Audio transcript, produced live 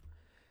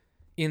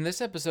In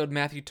this episode,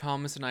 Matthew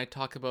Thomas and I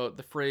talk about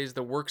the phrase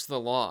the works of the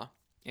law,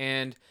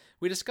 and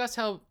we discuss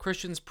how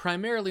Christians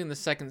primarily in the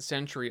 2nd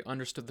century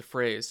understood the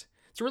phrase.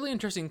 It's a really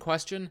interesting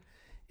question,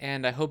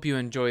 and I hope you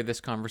enjoy this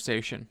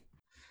conversation.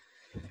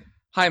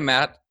 Hi,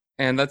 Matt,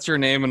 and that's your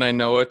name, and I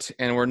know it,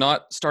 and we're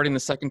not starting the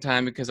second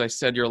time because I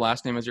said your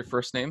last name as your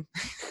first name.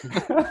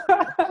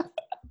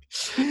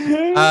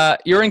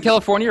 You're in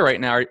California right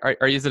now.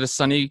 Is it a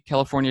sunny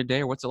California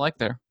day, or what's it like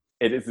there?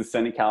 It is a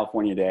sunny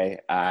California day.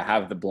 I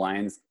have the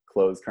blinds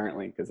closed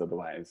currently because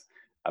otherwise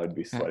I would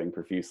be sweating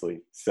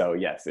profusely. So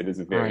yes, it is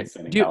a very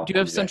sunny California Do you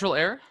have day. central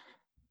air?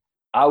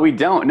 We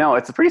don't. No,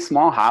 it's a pretty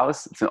small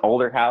house. It's an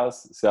older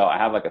house. So I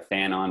have like a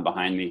fan on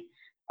behind me.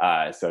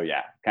 So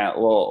yeah, kind of a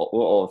little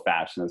old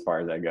fashioned as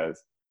far as that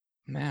goes.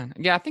 Man.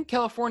 Yeah, I think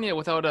California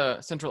without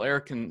a central air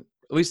can,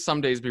 at least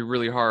some days, be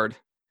really hard.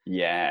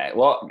 Yeah.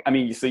 Well, I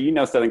mean, so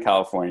Southern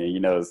California,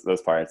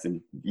 those parts, and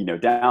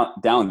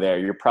down there,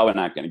 you're probably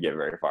not going to get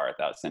very far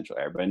without central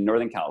air. But in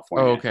Northern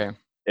California, okay,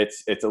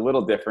 it's a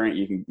little different.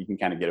 You can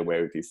kind of get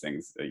away with these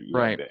things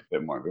right. a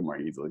bit more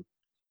easily.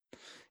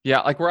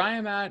 Yeah, like where I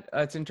am at,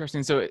 it's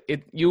interesting. So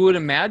you would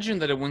imagine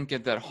that it wouldn't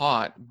get that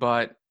hot,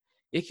 but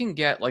it can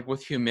get, like,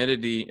 with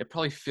humidity, it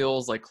probably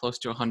feels like close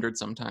to 100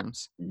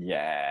 sometimes.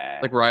 Yeah.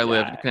 Like where I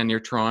live, kind of near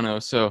Toronto.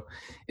 So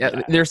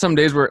yeah, there's some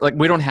days where, like,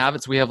 we don't have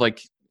it, so we have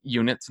like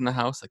units in the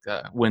house, like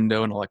a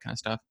window and all that kind of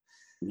stuff.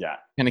 Yeah.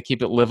 Kind of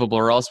keep it livable,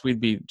 or else we'd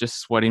be just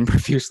sweating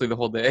profusely the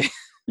whole day.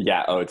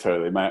 Yeah. Oh,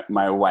 totally.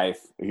 My wife,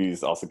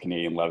 who's also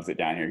Canadian, loves it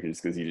down here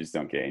just because you just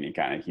don't get any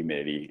kind of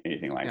humidity,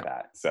 anything like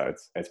that. So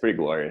it's pretty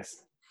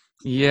glorious.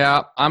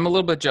 Yeah, I'm a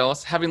little bit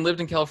jealous. Having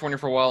lived in California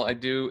for a while, I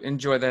do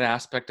enjoy that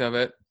aspect of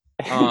it.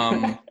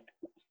 I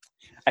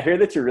hear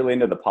that you're really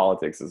into the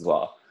politics as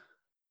well.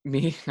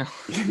 Me? No.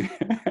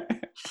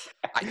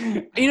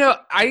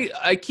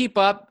 I keep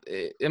up.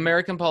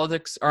 American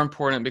politics are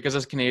important because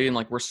as Canadian,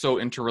 like, we're so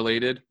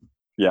interrelated.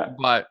 Yeah.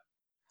 But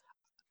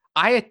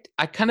I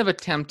kind of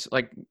attempt,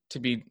 like, to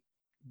be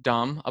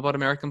dumb about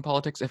American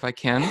politics if I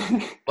can.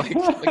 like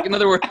in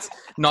other words,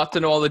 not to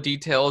know all the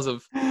details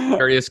of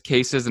various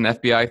cases and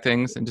FBI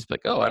things and just be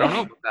like, oh, I don't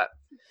know about that.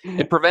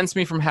 It prevents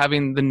me from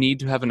having the need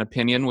to have an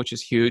opinion, which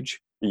is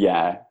huge.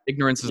 Yeah.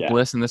 Ignorance is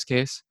bliss in this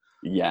case.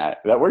 Yeah,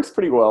 that works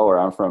pretty well where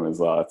I'm from as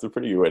well. It's a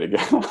pretty good way to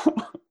go.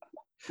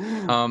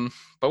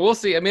 But we'll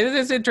see. I mean, it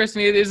is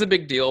interesting. It is a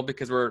big deal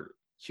because we're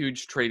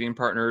huge trading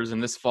partners,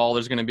 and this fall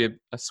there's going to be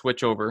a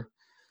switch over.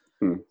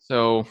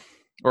 So,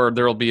 or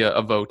there'll be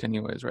a vote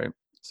anyways, right?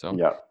 So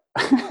yeah.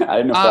 I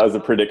didn't know if that was a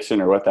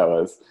prediction or what that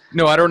was.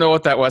 No, I don't know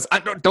what that was.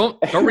 Don't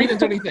read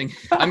into anything.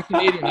 I'm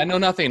Canadian. I know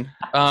nothing.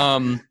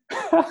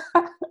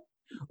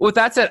 With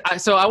that said,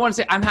 so I want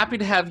to say I'm happy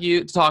to have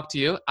you talk to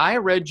you. I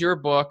read your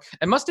book.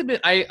 It must have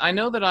been, I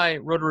know that I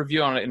wrote a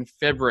review on it in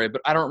February,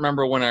 but I don't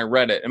remember when I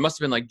read it. It must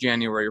have been like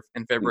January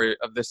and February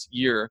of this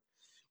year,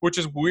 which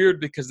is weird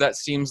because that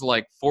seems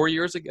like 4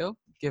 years ago,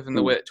 given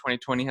the way that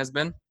 2020 has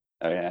been.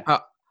 Oh, yeah.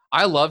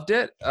 I loved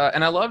it,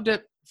 and I loved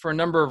it for a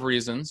number of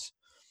reasons.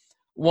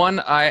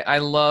 One, I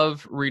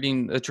love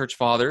reading the Church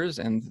Fathers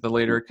and the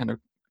later kind of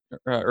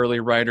early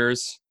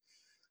writers.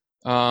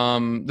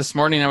 This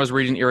morning I was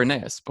reading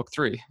Irenaeus, book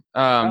 3, just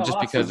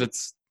awesome.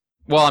 because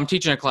I'm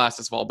teaching a class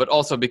this fall, but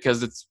also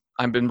because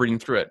I've been reading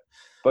through it.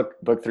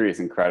 Book 3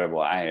 is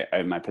incredible. I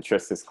my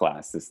Patristus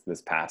class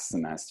this past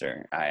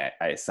semester, I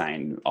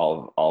assigned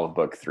all of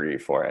book 3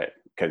 for it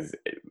because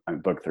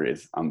book 3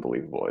 is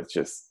unbelievable.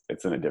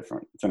 It's in a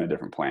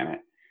different planet.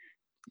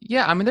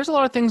 Yeah, I mean, there's a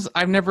lot of things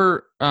I've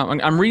never.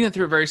 I'm reading it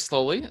through very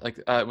slowly, like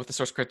with the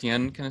Source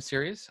Chrétien kind of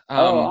series.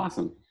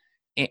 Awesome!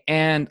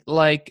 And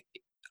like,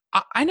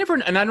 I never,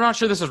 and I'm not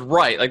sure this is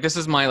right. Like, this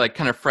is my like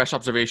kind of fresh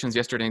observations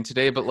yesterday and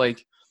today. But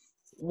like,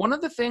 one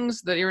of the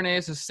things that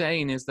Irenaeus is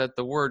saying is that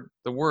the word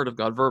of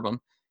God, verbum,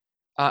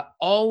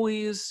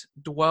 always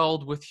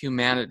dwelled with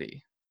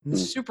humanity. And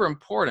this is super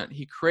important.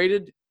 He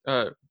created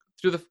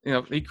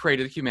he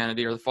created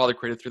humanity, or the Father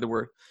created through the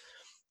Word,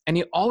 and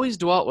he always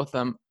dwelt with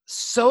them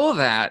so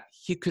that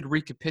he could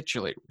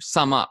recapitulate,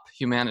 sum up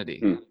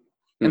humanity.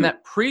 And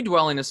that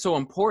pre-dwelling is so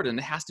important.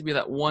 It has to be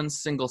that one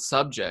single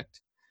subject.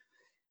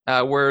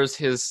 Whereas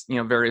his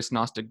various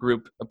Gnostic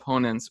group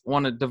opponents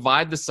want to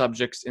divide the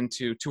subjects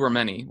into 2 or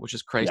many, which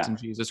is Christ and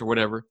Jesus or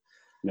whatever.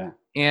 Yeah.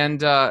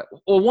 And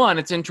one,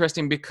 it's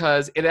interesting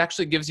because it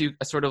actually gives you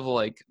a sort of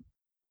like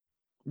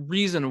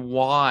reason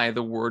why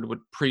the Word would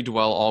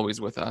pre-dwell always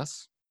with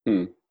us.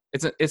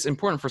 It's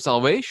important for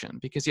salvation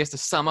because he has to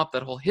sum up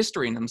that whole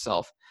history in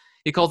himself.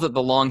 He calls it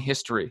the long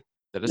history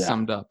that is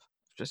summed up.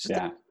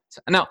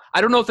 Now,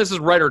 I don't know if this is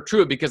right or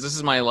true because this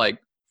is my like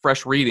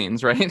fresh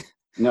readings, right?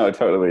 No,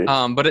 totally.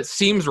 But it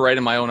seems right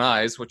in my own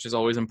eyes, which is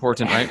always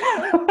important, right?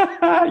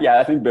 Yeah,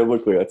 I think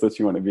biblically that's what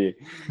you want to be.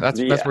 That's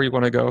where you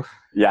want to go.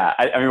 Yeah,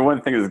 I mean,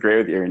 one thing that's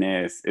great with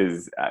Irenaeus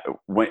is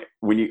when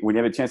you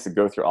have a chance to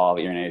go through all of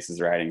Irenaeus'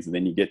 writings, and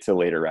then you get to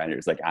later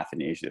writers like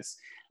Athanasius,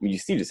 I mean, you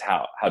see just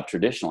how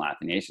traditional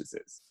Athanasius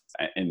is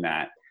in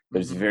that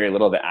there's very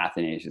little that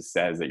Athanasius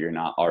says that you're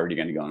not already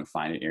going to go and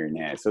find in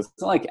Irenaeus. So it's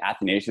not like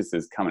Athanasius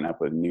is coming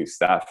up with new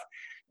stuff.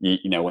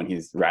 when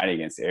he's writing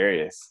against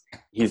Arius,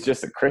 he's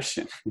just a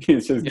Christian.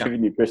 He's just Yeah.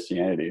 giving you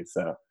Christianity.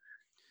 So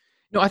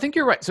No, I think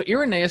you're right. So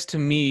Irenaeus to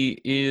me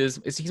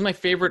he's my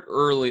favorite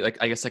early, like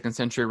I guess second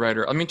century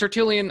writer. I mean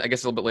Tertullian, I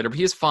guess a little bit later, but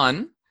he is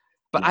fun.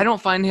 But I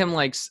don't find him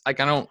like I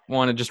don't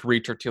want to just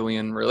read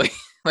Tertullian really.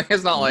 Like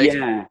it's not like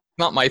yeah,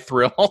 not my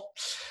thrill.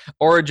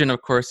 Origen,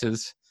 of course,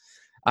 is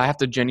I have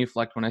to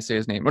genuflect when I say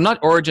his name. Well, not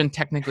Origen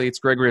technically, it's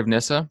Gregory of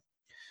Nyssa.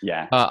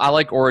 yeah. I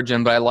like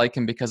Origen, but I like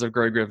him because of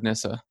Gregory of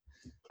Nyssa.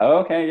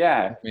 Okay,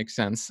 yeah. Makes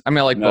sense. I mean,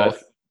 I like No,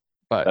 both,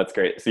 but that's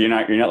great. So you're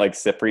not like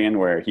Cyprian,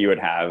 where he would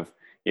have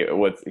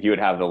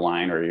the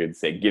line where he would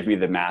say, "Give me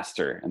the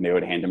master," and they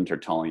would hand him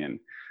Tertullian.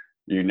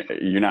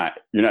 You're not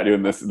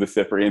doing the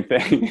Cyprian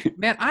thing.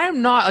 man, I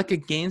am not like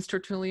against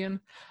Tertullian.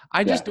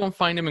 I just don't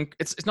find him.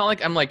 It's not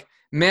like I'm like,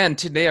 man,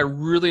 today I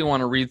really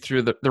want to read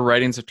through the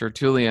writings of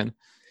Tertullian.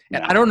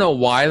 And I don't know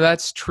why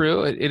that's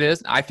true. It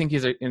is. I think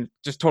he's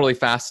just totally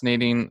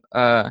fascinating.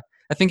 I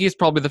think he's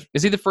probably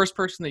is he the first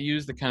person that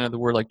used the kind of the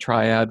word like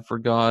triad for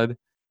God?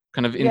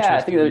 Kind of interesting. Yeah,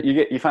 I think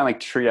that you find like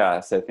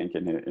trias, I think,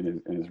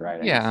 in his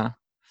writings. Yeah.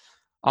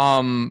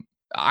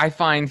 I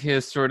find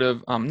his sort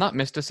of not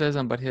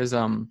mysticism, but his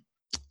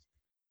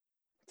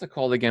what's it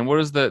called again? What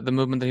is the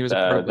movement that he was a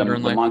part of later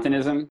in life?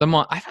 Montanism.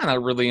 I find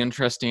that really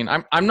interesting.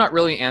 I'm not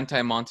really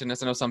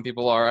anti-Montanist. I know some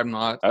people are. I'm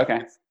not. Okay.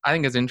 I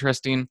think it's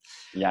interesting.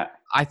 Yeah.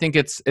 I think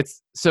it's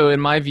so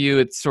in my view,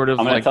 it's sort of.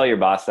 I'm going to tell your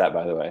boss that,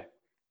 by the way.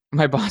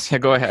 My boss, yeah,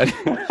 go ahead.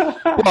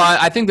 Well,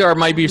 I think there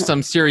might be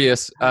some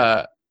serious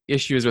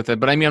issues with it,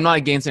 but I mean, I'm not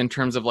against it in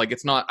terms of like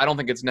it's not. I don't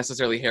think it's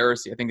necessarily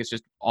heresy. I think it's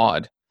just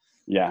odd.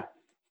 Yeah.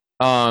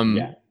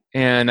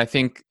 And I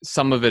think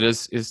some of it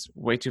is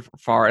way too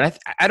far. And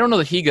I don't know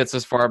that he gets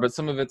as far, but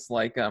some of it's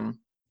like I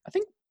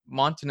think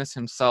Montanus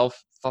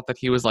himself thought that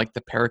he was like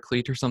the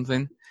Paraclete or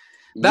something.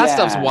 That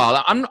stuff's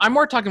wild. I'm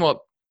more talking about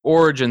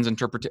Origen's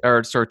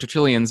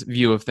Tertullian's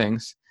view of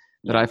things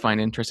that I find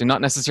interesting, not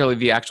necessarily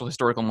the actual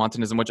historical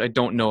Montanism, which I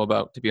don't know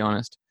about, to be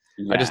honest.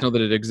 I just know that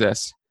it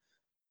exists.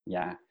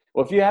 Yeah.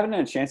 Well, if you haven't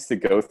had a chance to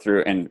go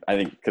through, and I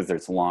think because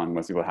it's long,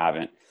 most people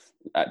haven't,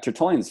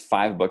 Tertullian's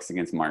 5 books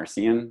against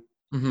Marcion.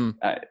 Mm-hmm.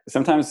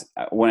 Sometimes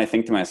when I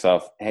think to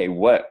myself, hey,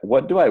 what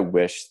do I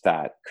wish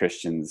that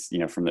Christians,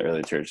 from the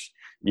early church,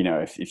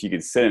 if you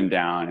could sit them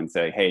down and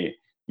say, hey,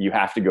 you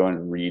have to go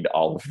and read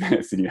all of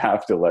this, and you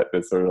have to let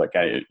this sort of like,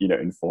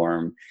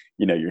 inform,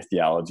 your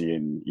theology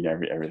and,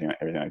 everything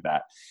like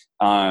that.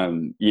 I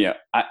mean,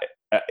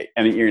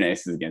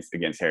 Irenaeus is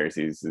against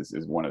heresies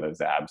is one of those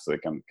that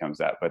absolutely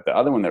comes up. But the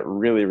other one that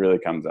really, really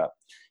comes up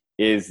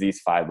is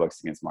these 5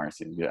 books against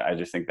Marcion. I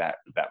just think that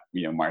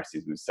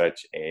Marcion was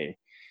such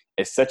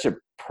a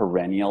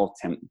perennial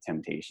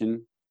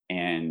temptation,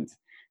 and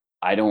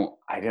I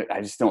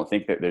just don't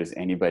think that there's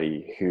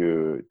anybody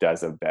who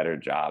does a better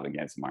job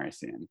against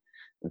Marcion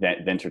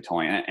than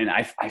Tertullian. And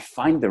I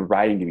find the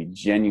writing to be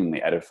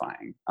genuinely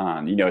edifying.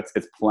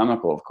 It's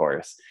polemical, of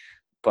course,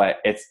 but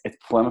it's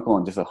polemical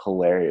in just a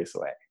hilarious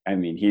way. I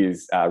mean,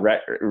 he's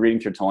reading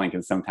Tertullian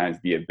can sometimes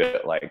be a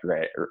bit like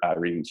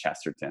reading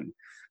Chesterton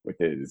with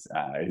his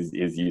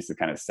use of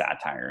kind of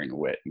satire and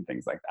wit and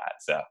things like that.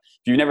 So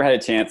if you've never had a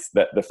chance,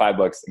 the 5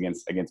 books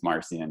against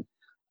Marcion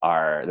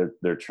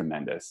they're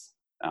tremendous.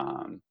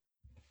 I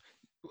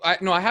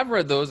have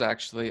read those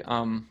actually.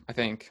 I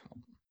think.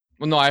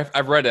 Well, no,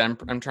 I've read it. I'm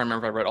trying to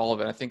remember if I read all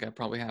of it. I think I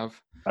probably have.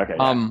 Okay.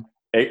 Yeah.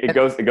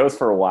 It goes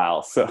for a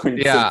while, so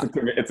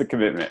it's a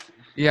commitment.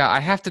 Yeah, I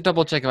have to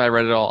double check if I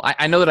read it all.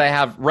 I know that I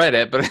have read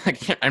it, but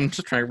I'm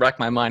just trying to rack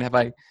my mind. Have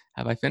I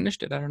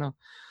finished it? I don't know.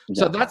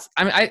 Yeah. So that's.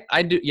 I mean,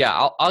 I do.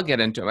 Yeah, I'll get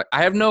into it.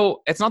 I have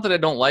no. It's not that I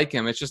don't like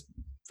him. It's just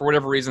for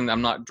whatever reason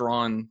I'm not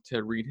drawn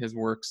to read his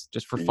works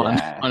just for fun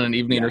on an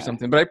evening or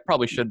something. But I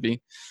probably should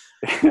be.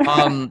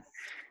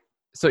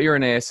 So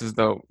Irenaeus is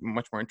though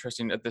much more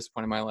interesting at this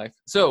point in my life.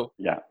 So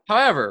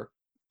however,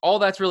 all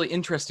that's really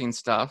interesting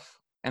stuff,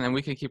 and then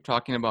we can keep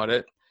talking about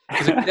it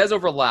because it does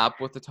overlap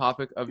with the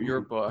topic of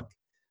your book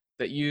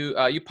that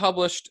you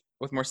published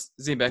with Mor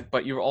Zibek,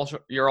 but you're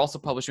also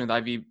publishing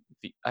with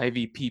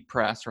IVP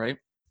Press, right?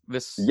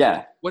 So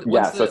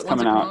it's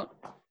coming out.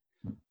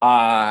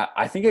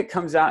 I think it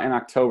comes out in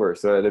October,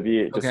 so it'll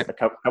be just a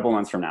couple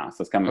months from now.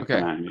 So it's coming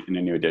out in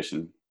a new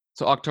edition.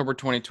 So October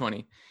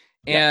 2020.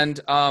 And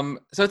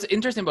so it's an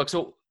interesting book.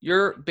 So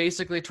you're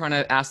basically trying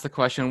to ask the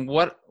question,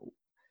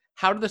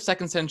 how did the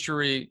 2nd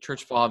century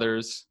church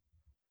fathers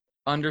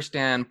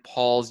understand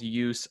Paul's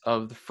use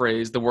of the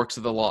phrase, the works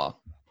of the law?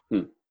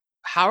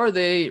 How are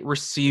they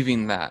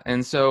receiving that?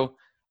 And so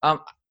I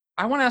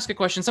want to ask a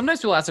question.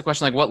 Sometimes people ask a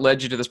question like, what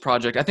led you to this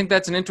project? I think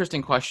that's an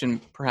interesting question,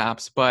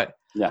 perhaps, but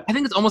I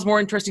think it's almost more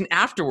interesting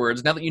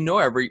afterwards, now that you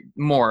know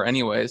more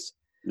anyways.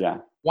 Yeah.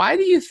 Why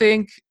do you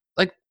think,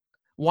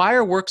 why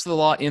are works of the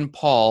law in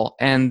Paul,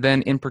 and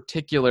then in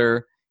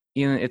particular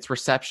in its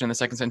reception in the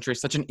 2nd century,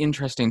 such an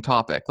interesting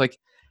topic? Like,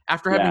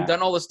 after having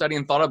done all the study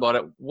and thought about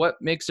it, what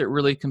makes it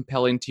really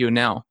compelling to you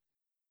now?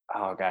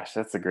 Oh gosh,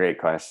 that's a great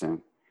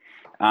question.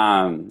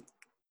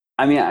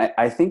 I mean,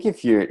 I think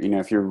if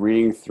you're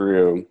reading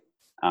through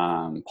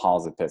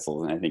Paul's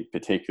epistles, and I think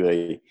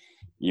particularly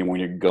when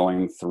you're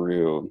going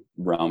through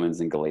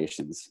Romans and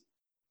Galatians.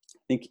 I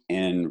think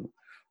in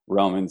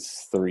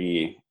Romans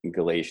 3 and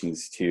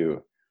Galatians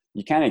 2,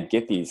 you kind of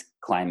get these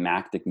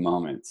climactic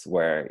moments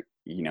where,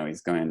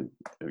 he's going,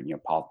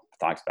 Paul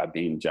talks about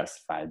being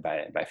justified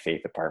by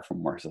faith apart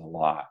from works of the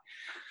law.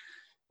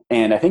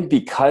 And I think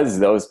because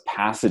those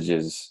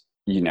passages,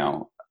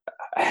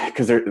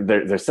 because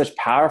they're such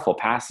powerful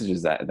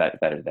passages that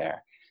are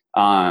there,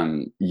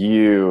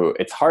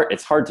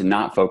 it's hard to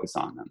not focus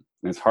on them.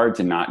 It's hard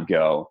to not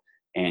go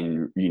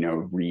and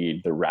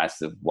read the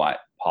rest of what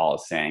Paul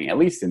is saying, at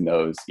least in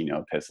those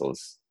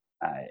epistles,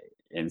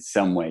 in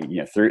some way,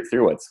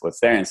 through what's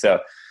there. And so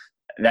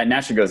that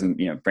naturally goes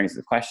and brings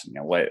the question,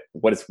 what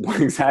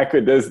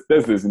exactly does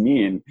this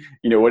mean?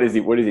 What does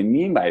he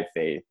mean by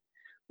faith?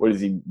 What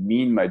does he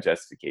mean by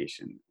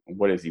justification?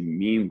 What does he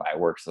mean by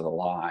works of the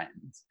law?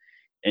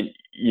 And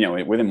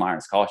within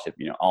modern scholarship,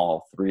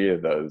 all three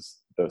of those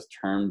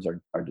terms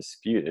are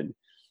disputed.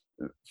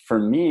 For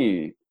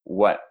me,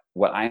 what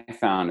I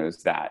found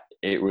is that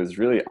it was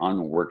really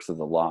on works of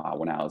the law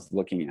when I was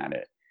looking at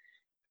it.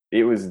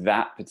 It was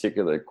that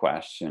particular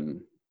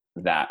question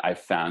that I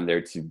found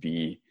there to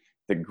be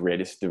the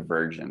greatest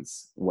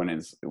divergence when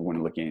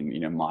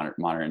looking,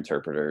 modern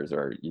interpreters,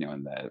 or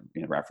in the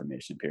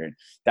Reformation period.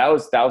 That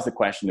was the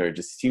question that it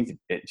just seemed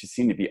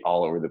to be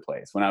all over the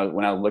place. When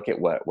I look at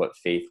what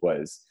faith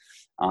was,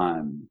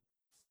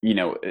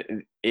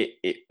 it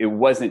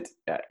wasn't.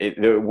 They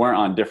weren't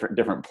on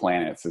different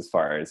planets as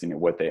far as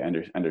what they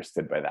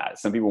understood by that.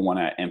 Some people want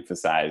to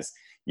emphasize,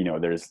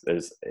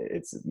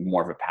 it's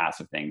more of a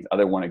passive thing.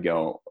 Others want to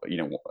go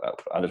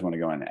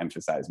and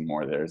emphasize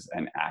more there's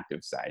an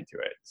active side to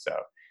it. So,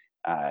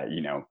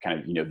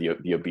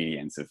 the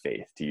obedience of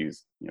faith, to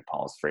use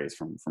Paul's phrase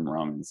from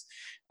Romans.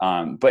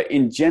 But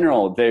in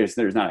general, there's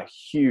not a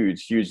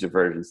huge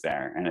divergence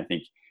there, and I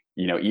think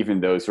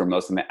even those who are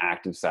most on the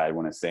active side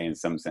want to say in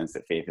some sense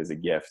that faith is a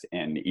gift,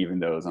 and even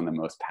those on the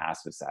most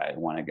passive side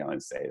want to go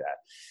and say that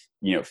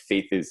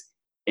faith is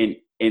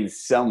in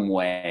some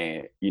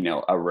way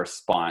a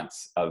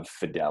response of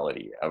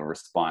fidelity, a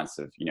response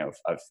of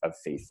of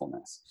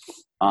faithfulness.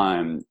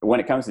 When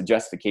it comes to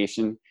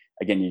justification,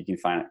 again, you can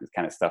find this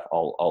kind of stuff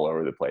all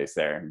over the place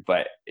there.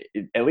 But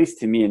at least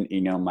to me,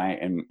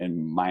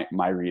 in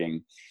my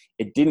reading,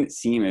 it didn't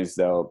seem as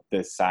though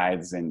the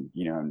sides in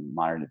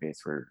modern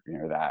debates were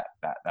that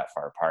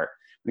far apart.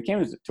 When it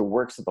came to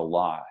works of the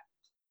law,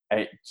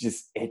 it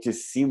just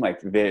seemed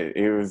like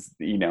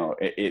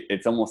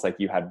it's almost like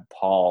you had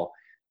Paul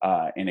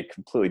in a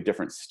completely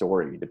different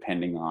story,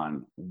 depending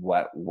on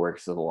what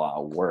works of the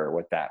law were,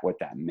 what that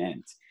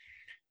meant.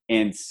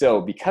 And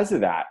so because of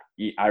that,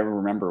 I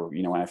remember,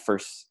 when I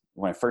first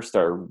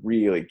started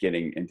really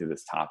getting into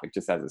this topic,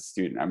 just as a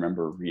student, I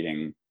remember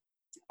reading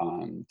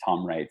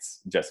Tom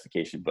Wright's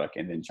Justification book,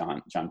 and then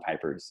John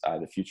Piper's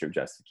The Future of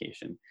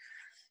Justification.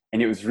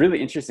 And it was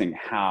really interesting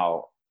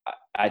how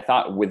I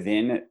thought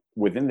within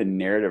the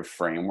narrative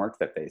framework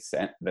that they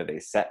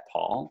set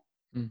Paul,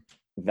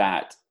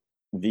 that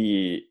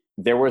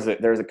there was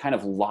a kind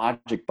of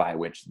logic by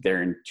which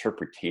their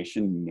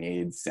interpretation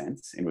made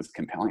sense and was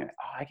compelling. Like,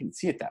 I can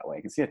see it that way.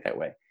 I can see it that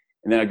way.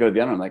 And then I go to the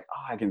other one, I'm like,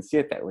 I can see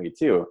it that way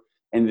too.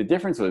 And the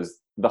difference was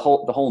the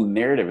whole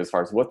narrative, as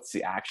far as what's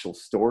the actual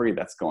story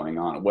that's going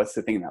on, what's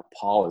the thing that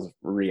Paul is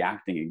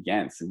reacting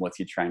against, and what's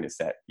he trying to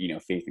set,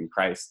 faith in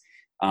Christ.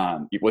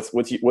 What's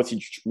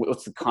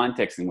the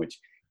context in which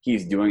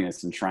he's doing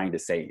this and trying to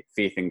say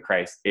faith in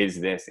Christ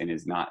is this and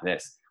is not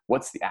this.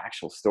 What's the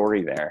actual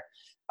story there?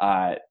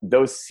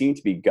 Those seem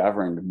to be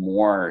governed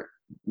more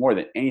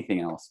than anything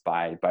else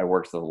by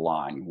works of the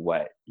law, and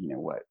what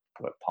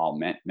Paul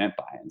meant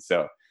by. And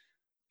so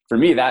for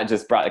me, that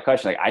just brought the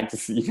question, like, I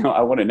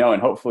want to know,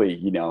 and hopefully,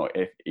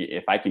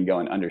 if I can go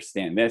and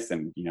understand this,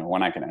 and,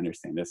 when I can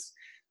understand this,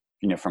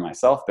 for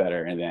myself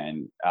better. And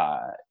then,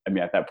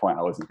 at that point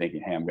I wasn't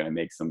thinking, hey, I'm going to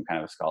make some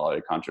kind of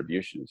scholarly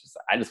contribution. It's just,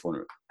 I just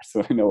want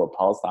to know what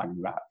Paul's talking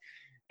about.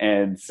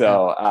 And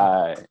so,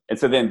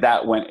 then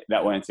that went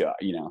into,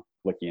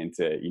 looking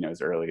into,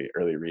 his early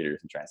readers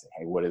and trying to say,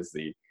 hey, what is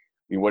the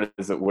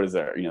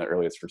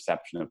earliest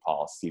reception of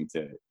Paul seem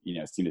to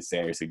say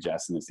or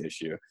suggest in this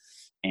issue,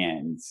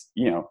 and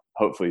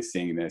hopefully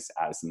seeing this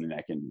as something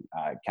that can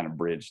kind of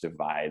bridge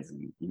divides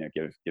and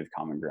give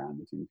common ground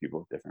between people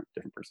with different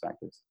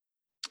perspectives.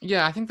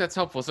 Yeah, I think that's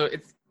helpful. So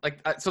it's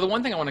like, so the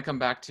one thing I want to come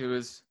back to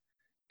is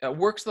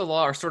works of the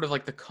law are sort of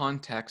like the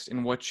context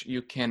in which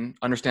you can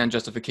understand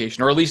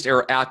justification, or at least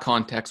a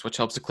context, which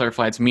helps to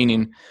clarify its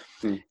meaning.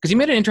 Because you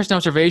made an interesting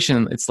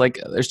observation. It's like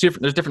there's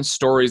different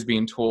stories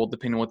being told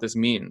depending on what this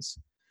means.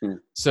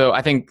 So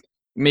I think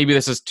maybe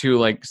this is too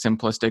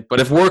simplistic, but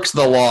if works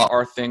of the law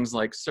are things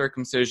like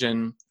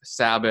circumcision,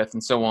 Sabbath,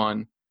 and so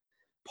on,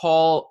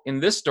 Paul in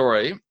this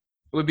story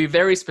would be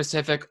very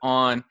specific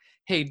on,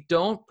 hey,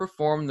 don't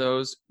perform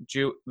those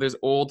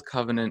old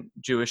covenant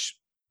Jewish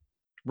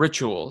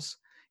rituals.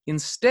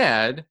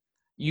 Instead,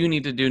 you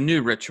need to do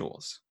new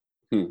rituals.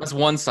 That's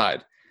one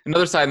side.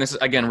 Another side, and this is,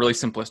 again, really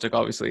simplistic,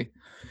 obviously.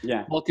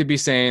 Yeah. Paul could be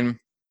saying,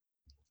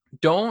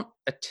 don't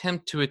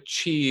attempt to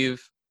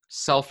achieve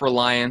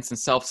self-reliance and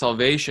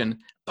self-salvation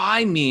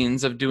by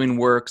means of doing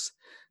works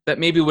that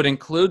maybe would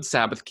include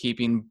Sabbath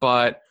keeping,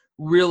 but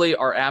really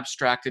are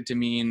abstracted to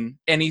mean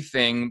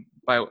anything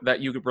that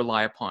you could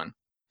rely upon.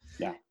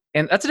 Yeah.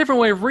 And that's a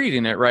different way of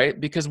reading it, right?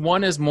 Because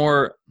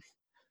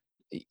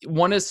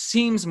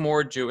seems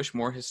more Jewish,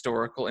 more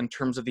historical in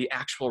terms of the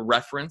actual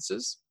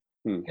references.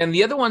 And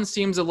the other one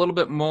seems a little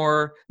bit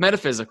more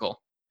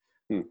metaphysical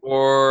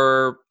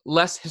or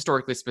less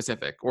historically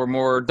specific or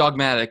more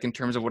dogmatic in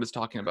terms of what it's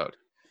talking about.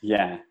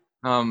 Yeah.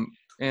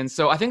 And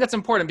so I think that's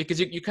important because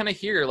you kind of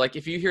hear, like,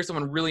 if you hear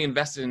someone really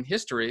invested in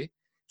history,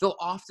 they'll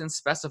often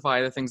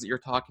specify the things that you're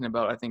talking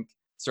about. I think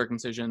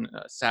circumcision,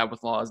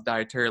 Sabbath laws,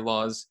 dietary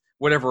laws,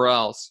 whatever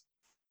else.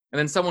 And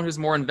then someone who's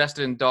more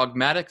invested in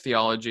dogmatic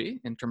theology,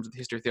 in terms of the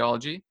history of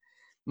theology,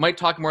 might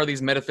talk more of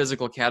these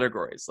metaphysical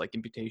categories, like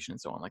imputation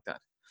and so on like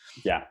that.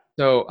 Yeah.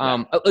 So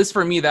at least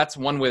for me, that's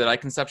one way that I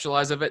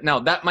conceptualize of it. Now,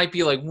 that might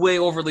be like way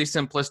overly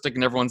simplistic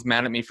and everyone's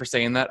mad at me for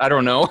saying that. I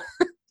don't know.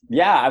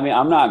 Yeah, I mean,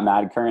 I'm not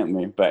mad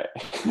currently, but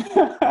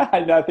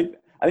I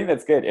think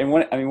that's good. And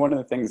one of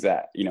the things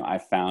that I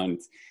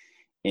found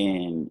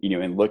in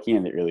looking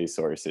at the early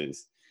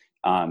sources,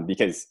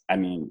 because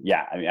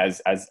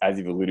as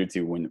you've alluded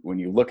to, when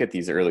you look at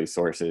these early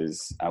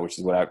sources, which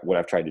is what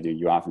I've tried to do,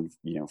 you often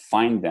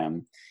find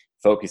them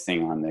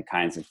focusing on the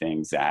kinds of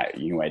things that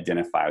you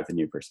identify with a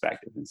new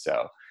perspective, and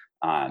so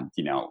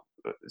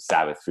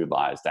Sabbath food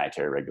laws,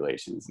 dietary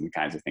regulations, and the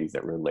kinds of things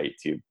that relate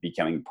to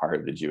becoming part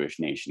of the Jewish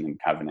nation and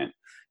covenant.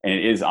 And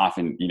it is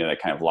often,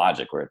 that kind of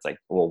logic where it's like,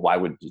 well, why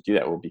would you do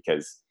that? Well,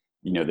 because,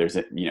 there's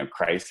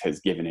Christ has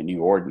given a new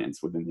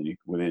ordinance within the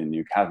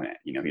new covenant.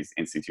 He's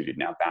instituted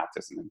now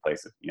baptism in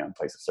place of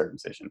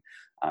circumcision,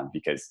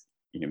 because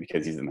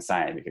he's the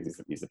Messiah,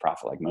 because he's the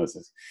prophet like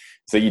Moses.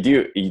 So you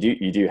do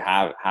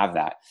have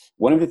that.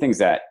 One of the things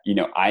that,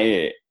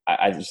 I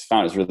just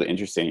found was really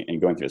interesting in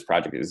going through this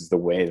project is the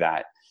way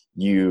that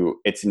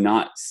it's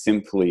not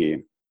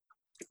simply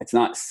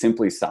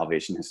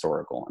salvation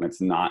historical, and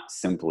it's not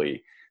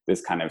simply this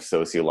kind of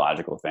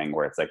sociological thing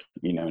where it's like,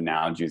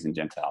 now Jews and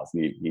Gentiles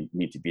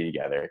need to be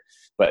together.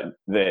 But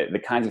the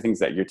kinds of things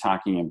that you're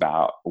talking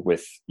about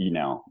with,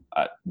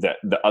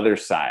 the other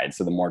side,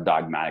 so the more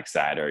dogmatic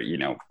side, or,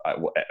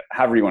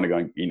 however you want to go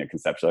and,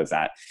 conceptualize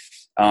that,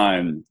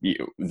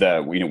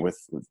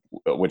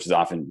 which is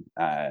often,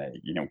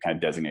 kind of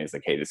designated as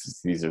like, hey,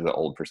 these are the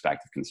old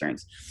perspective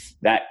concerns,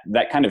 that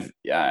kind of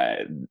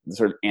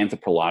sort of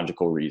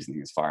anthropological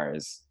reasoning as far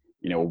as,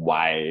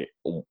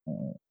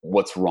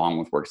 what's wrong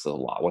with works of the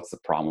law, what's the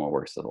problem with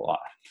works of the law,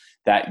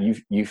 that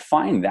you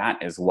find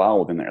that as well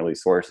within the early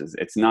sources.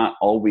 It's not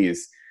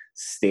always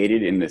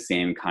stated in the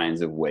same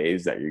kinds of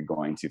ways that you're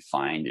going to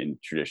find in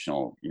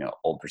traditional,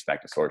 old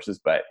perspective sources,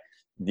 but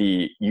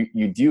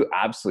you do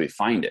absolutely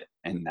find it.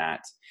 And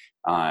that,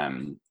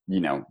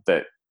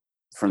 that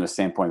from the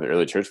standpoint of the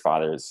early church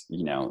fathers,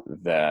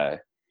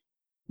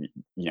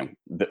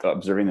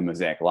 observing the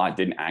Mosaic law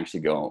didn't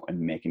actually go and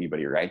make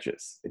anybody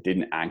righteous. It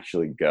didn't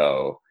actually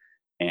go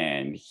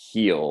and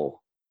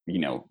heal,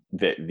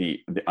 the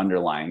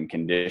underlying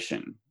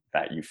condition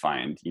that you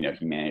find,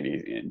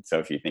 humanity in. So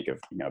if you think of,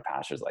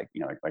 passages like,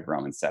 like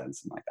Romans 7,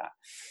 something like that,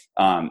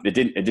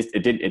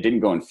 it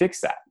didn't go and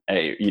fix that.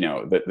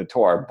 The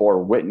Torah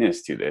bore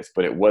witness to this,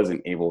 but it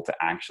wasn't able to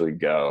actually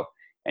go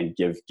and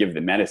give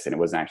the medicine. It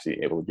wasn't actually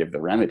able to give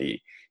the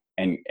remedy.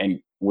 And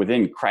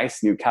within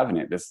Christ's new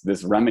covenant,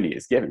 this remedy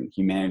is given.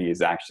 Humanity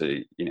is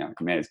actually,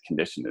 humanity's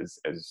condition is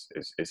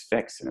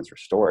fixed and is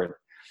restored.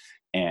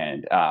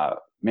 And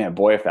man,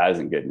 boy, if that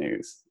isn't good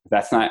news.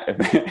 That's not,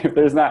 if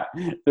there's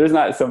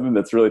not something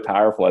that's really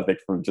powerful, I think,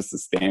 from just the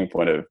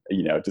standpoint of,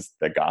 just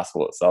the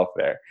gospel itself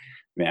there,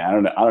 man, I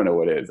don't know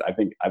what is.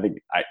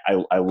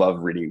 I love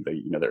reading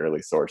the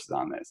early sources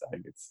on this. I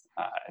think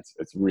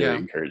it's really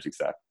encouraging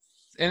stuff.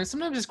 And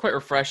sometimes it's quite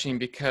refreshing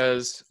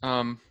because,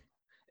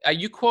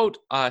 you quote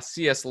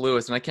C.S.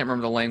 Lewis, and I can't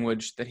remember the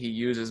language that he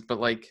uses, but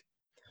like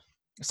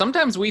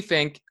sometimes we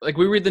think, like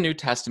we read the New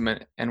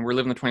Testament and we're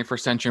living in the 21st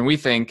century and we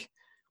think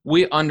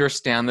we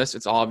understand this,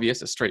 it's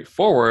obvious, it's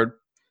straightforward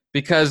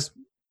because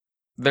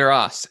they're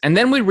us. And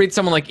then we read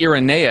someone like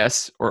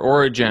Irenaeus or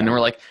Origen and we're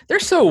like, they're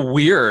so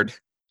weird.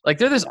 Like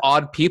they're this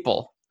odd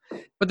people.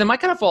 But then my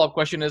kind of follow-up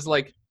question is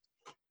like,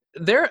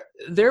 they're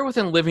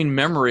within living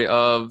memory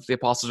of the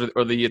apostles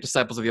or the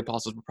disciples of the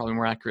apostles, probably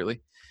more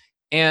accurately.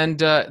 And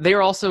they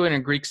are also in a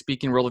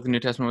Greek-speaking world like the New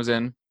Testament was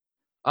in.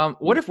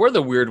 What if we're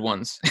the weird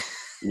ones?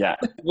 Yeah.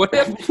 What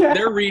if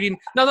they're reading,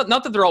 not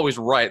that they're always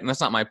right, and that's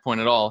not my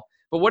point at all,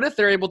 but what if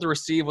they're able to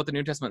receive what the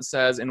New Testament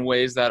says in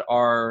ways that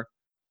are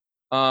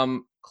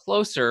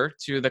closer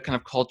to the kind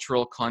of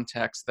cultural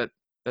context that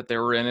they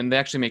were in, and they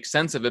actually make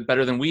sense of it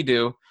better than we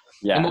do?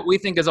 Yeah. And what we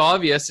think is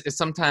obvious is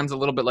sometimes a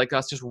little bit like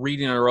us just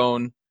reading our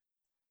own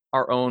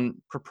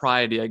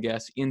propriety, I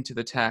guess, into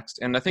the text.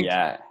 And I think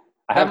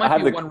that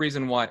might be one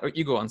reason why. Oh,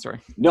 you go on,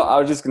 sorry. No, I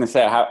was just going to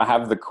say, I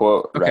have the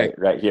quote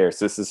right here.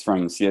 So this is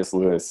from C.S.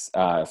 Lewis.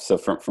 So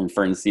from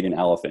Fern Seed and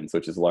Elephants,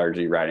 which is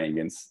largely writing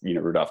against,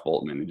 Rudolph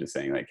Bultmann and just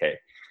saying like, hey,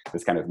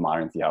 this kind of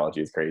modern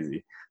theology is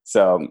crazy.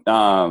 So,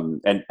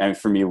 and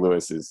for me,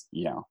 Lewis is,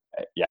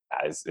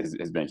 has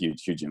been a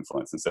huge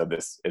influence. And so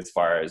this, as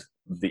far as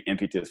the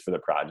impetus for the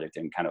project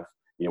and kind of,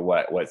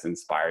 what's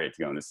inspired it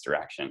to go in this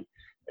direction,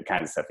 the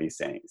kind of stuff he's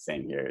saying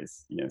here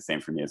is,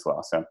 same for me as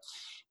well. So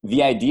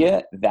the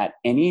idea that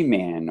any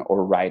man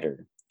or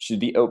writer should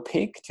be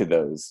opaque to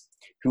those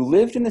who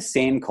lived in the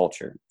same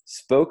culture,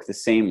 spoke the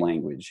same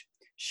language,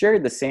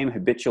 shared the same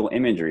habitual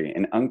imagery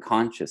and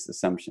unconscious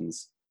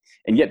assumptions,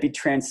 and yet be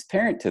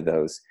transparent to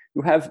those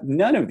who have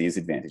none of these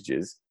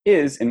advantages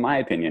is, in my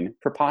opinion,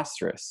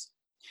 preposterous.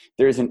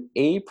 There is an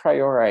a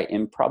priori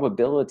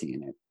improbability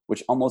in it,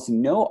 which almost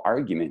no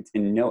argument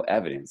and no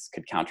evidence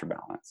could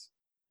counterbalance.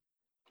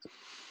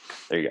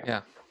 There you go.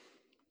 Yeah.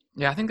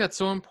 Yeah, I think that's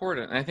so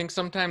important. And I think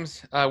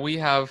sometimes we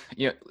have,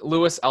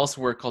 Lewis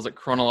elsewhere calls it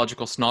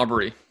chronological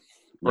snobbery,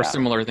 or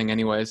similar thing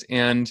anyways.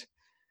 And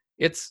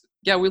it's,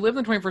 we live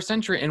in the 21st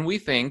century and we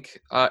think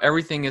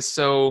everything is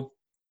so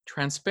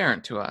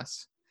transparent to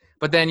us.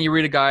 But then you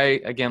read a guy,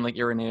 again, like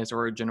Irenaeus or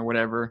Origen or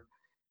whatever,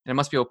 and it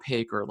must be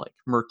opaque or like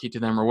murky to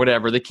them or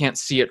whatever. They can't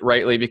see it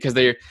rightly because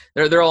they're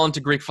all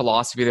into Greek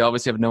philosophy. They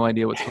obviously have no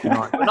idea what's going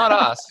on. But not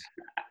us.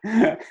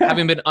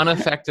 Having been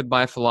unaffected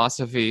by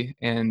philosophy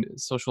and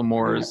social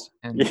mores.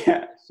 And we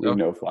have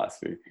no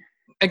philosophy.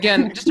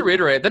 Again, just to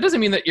reiterate, that doesn't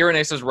mean that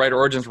Irenaeus is right or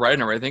Origen's right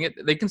and everything.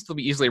 They can still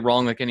be easily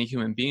wrong like any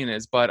human being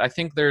is, but I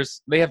think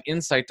they have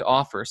insight to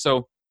offer.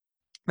 So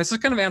this is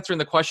kind of answering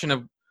the question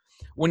of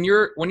when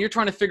you're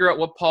trying to figure out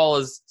what Paul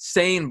is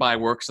saying by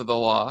works of the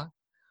law,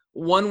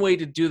 one way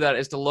to do that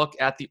is to look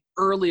at the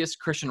earliest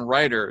Christian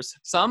writers.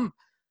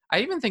 I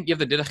even think you have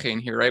the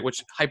Didache here, right,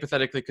 which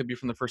hypothetically could be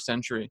from the first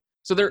century.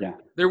 So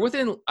they're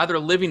within either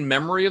living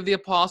memory of the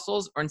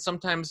apostles, or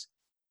sometimes,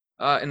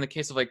 in the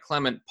case of like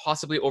Clement,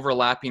 possibly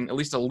overlapping at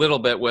least a little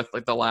bit with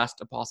like the last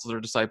apostles or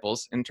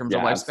disciples in terms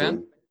of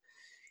lifespan.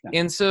 Yeah.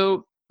 And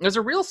so there's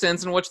a real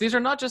sense in which these are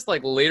not just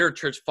like later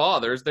church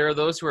fathers. There are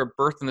those who are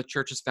birthed in the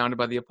churches founded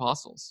by the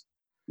apostles.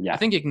 Yeah. I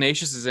think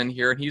Ignatius is in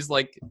here, and he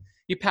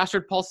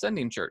pastored Paul's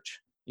sending church.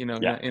 In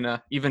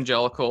a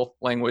evangelical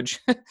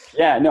language.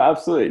 Yeah, no,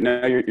 absolutely.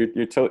 No,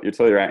 you're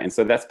totally right. And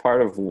so that's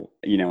part of,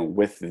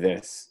 with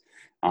this,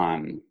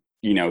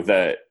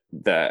 the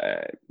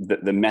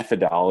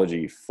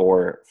methodology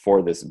for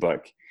this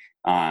book,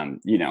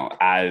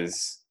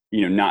 as,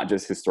 not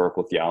just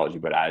historical theology,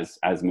 but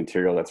as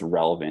material that's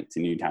relevant to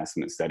New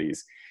Testament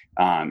studies,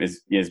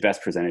 is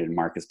best presented in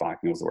Marcus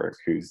Bockmuel's work,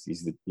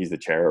 he's the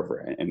chair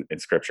over in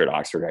Scripture at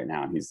Oxford right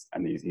now, and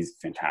he's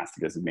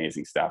fantastic. Does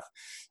amazing stuff.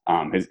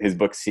 His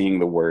book Seeing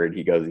the Word,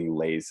 he goes and he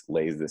lays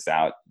this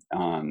out,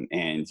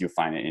 and you'll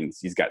find it. And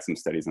he's got some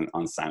studies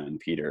on Simon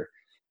Peter,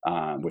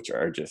 which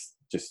are just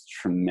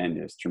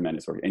tremendous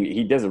work. And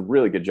he does a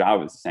really good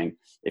job of saying,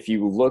 if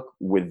you look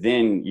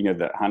within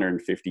the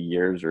 150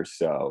 years or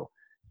so.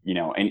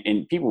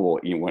 And people will,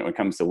 when it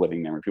comes to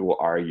living memory, people will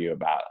argue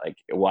about like,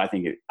 well, I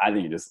think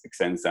it just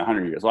extends to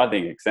 100 years. Well, I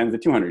think it extends to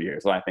 200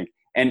 years. Well, I think,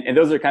 and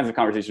those are kinds of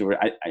conversations where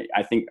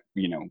I think,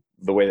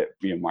 the way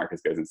that, Marcus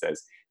goes and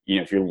says,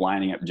 if you're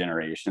lining up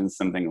generations,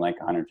 something like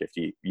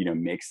 150,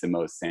 makes the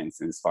most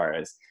sense as far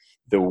as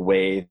the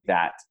way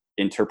that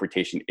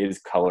interpretation is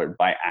colored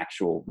by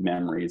actual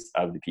memories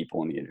of the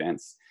people and the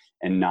events,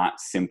 and not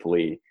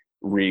simply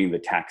reading the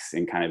text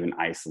in kind of an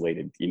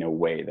isolated,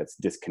 way that's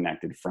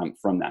disconnected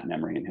from that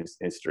memory and his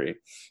history.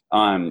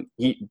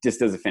 He just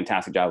does a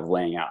fantastic job of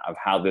laying out of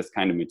how this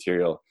kind of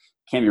material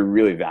can be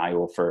really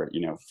valuable for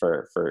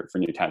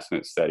New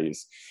Testament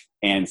studies.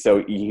 And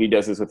so he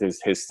does this with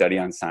his study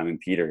on Simon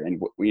Peter, and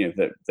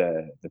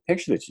the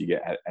picture that you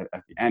get at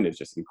the end is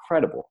just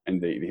incredible, and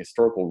the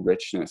historical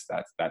richness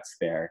that's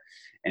there,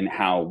 and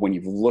how when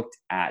you've looked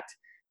at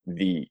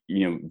the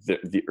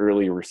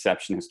early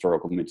reception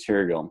historical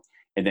material,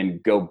 and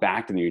then go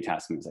back to the New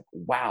Testament, it's like,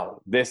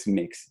 wow, this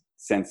makes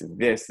sense of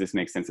this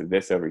makes sense of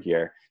this over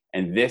here.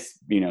 And this,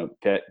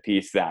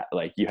 piece that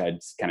like you had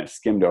kind of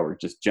skimmed over,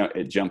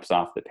 it jumps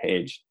off the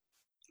page.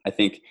 I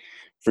think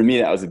for me,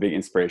 that was a big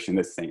inspiration.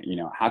 This thing,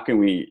 how can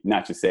we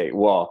not just say,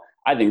 well,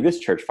 I think this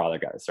church father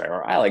got it right,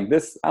 or I like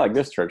this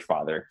church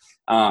father,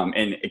 and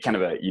it kind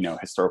of a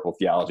historical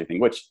theology thing.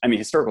 Which, I mean,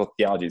 historical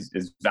theology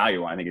is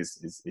valuable. I think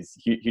is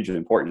hugely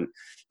important.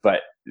 But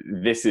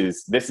this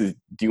is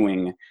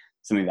doing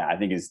something that I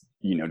think is,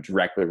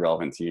 directly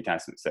relevant to New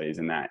Testament studies,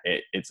 in that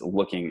it's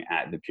looking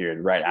at the period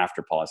right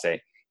after Paul.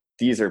 Say,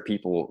 these are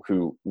people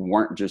who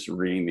weren't just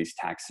reading these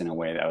texts in a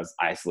way that was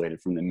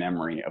isolated from the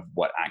memory of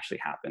what actually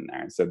happened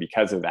there. And so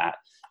because of that,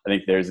 I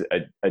think there's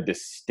a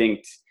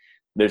distinct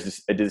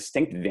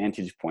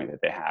vantage point that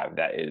they have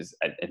that is,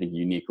 I think,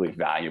 uniquely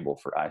valuable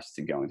for us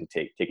to go and to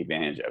take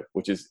advantage of,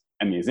 which is,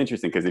 it's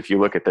interesting because if you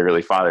look at the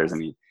early fathers,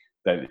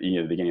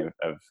 the beginning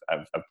of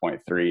point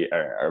 3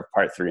 or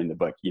part 3 in the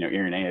book,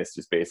 Irenaeus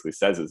just basically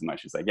says as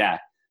much. It's like,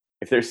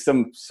 if there's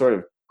some sort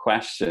of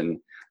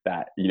question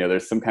that,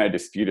 there's some kind of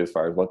dispute as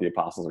far as what the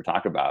apostles are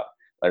talking about,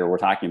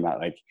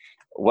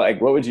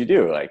 like, what would you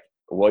do? Like,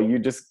 well, you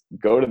just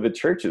go to the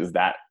churches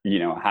that,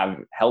 have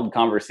held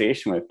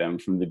conversation with them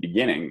from the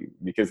beginning,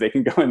 because they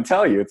can go and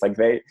tell you. It's like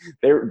they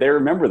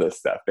remember this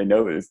stuff. They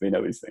know these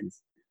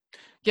things.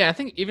 Yeah, I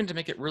think even to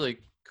make it really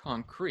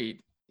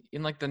concrete,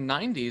 in like the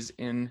 90s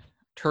in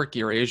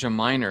Turkey or Asia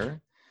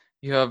Minor,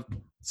 you have,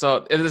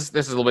 so this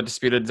is a little bit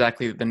disputed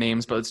exactly the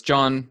names, but it's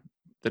John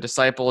the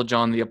disciple,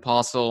 John the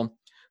apostle,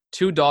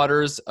 two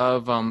daughters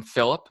of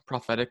Philip,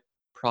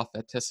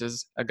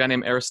 prophetesses, a guy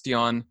named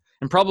Aristion,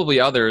 and probably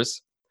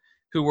others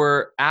who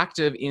were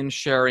active in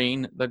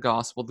sharing the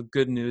gospel, the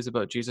good news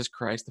about Jesus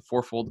Christ. The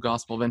fourfold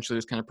gospel eventually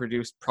was kind of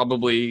produced,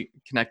 probably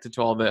connected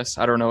to all this.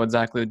 I don't know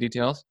exactly the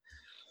details.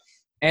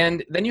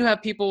 And then you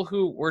have people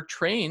who were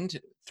trained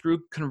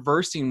through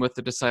conversing with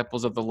the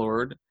disciples of the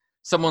Lord.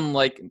 Someone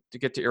like, to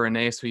get to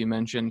Irenaeus, who you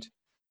mentioned,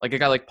 like a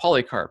guy like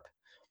Polycarp.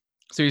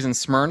 So he's in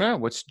Smyrna,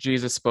 which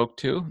Jesus spoke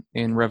to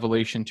in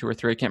Revelation 2 or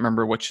 3. I can't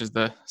remember which is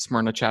the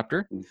Smyrna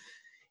chapter.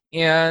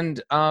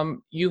 And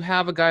you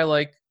have a guy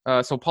like,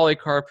 so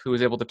Polycarp, who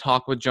is able to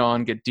talk with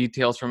John, get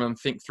details from him,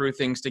 think through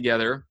things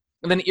together.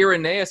 And then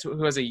Irenaeus,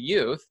 who as a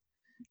youth,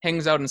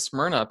 hangs out in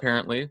Smyrna,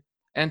 apparently,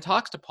 and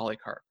talks to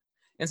Polycarp.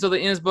 And so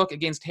in his book,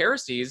 Against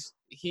Heresies,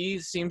 he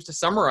seems to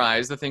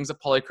summarize the things that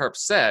Polycarp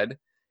said.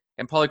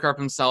 And Polycarp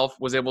himself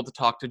was able to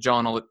talk to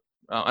John,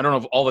 I don't know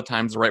if all the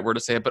time is the right word to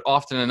say it, but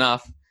often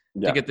enough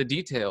to get the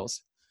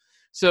details.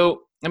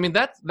 So, I mean,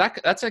 that's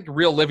like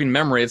real living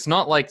memory. It's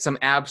not like some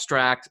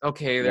abstract,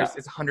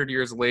 it's 100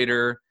 years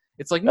later.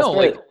 It's like,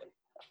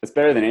 it's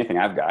better than anything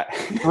I've got.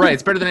 Right.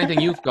 It's better than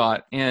anything you've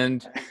got.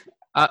 And,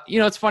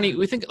 it's funny.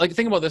 We think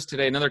about this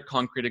today, another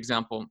concrete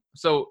example.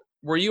 So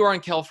where you are in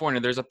California,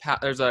 there's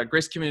a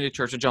Grace Community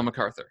Church of John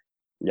MacArthur.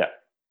 Yeah.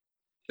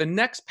 The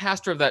next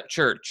pastor of that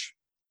church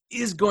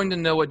is going to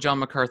know what John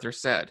MacArthur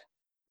said.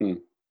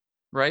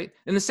 Right.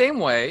 In the same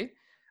way,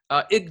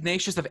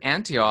 Ignatius of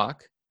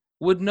Antioch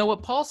would know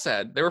what Paul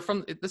said. They were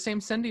from the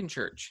same sending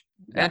church,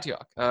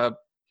 Antioch.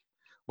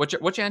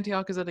 Which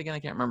Antioch is it again? I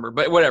can't remember,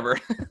 but whatever.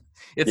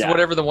 It's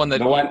whatever the one that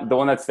the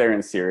one that's there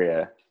in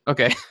Syria.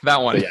 Okay, that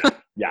one.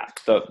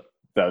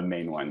 The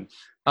main one.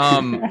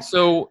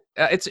 So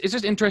it's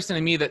just interesting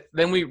to me that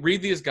then we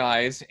read these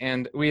guys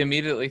and we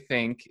immediately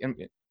think, and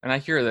I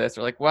hear this,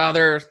 they're like, wow,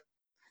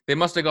 they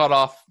must have got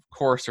off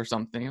course or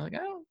something. You're like,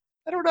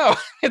 I don't know.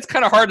 It's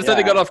kind of hard to say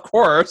they got off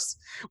course.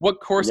 What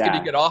course did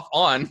you get off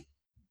on?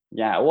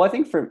 Yeah, well, I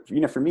think for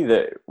me,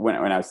 when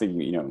I was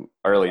thinking,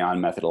 early on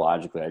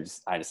methodologically, I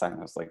just thought,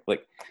 I was like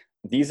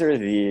these are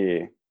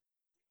the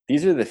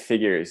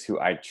figures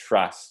who I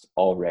trust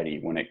already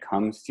when it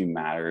comes to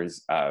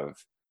matters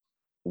of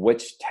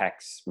which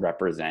texts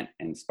represent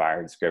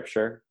inspired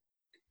scripture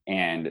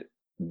and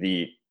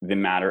the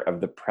matter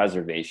of the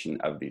preservation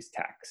of these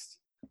texts.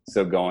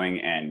 So going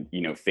and,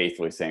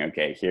 faithfully saying,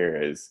 okay,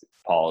 here is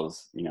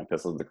Paul's,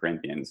 epistle to the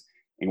Corinthians,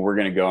 and we're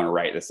going to go and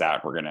write this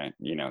out. We're going to,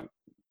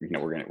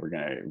 we're going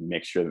to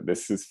make sure that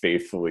this is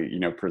faithfully,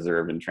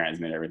 preserved and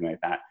transmitted, everything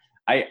like that.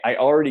 I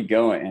already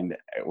go, and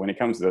when it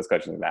comes to those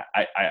questions like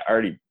that, I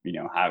already,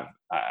 have,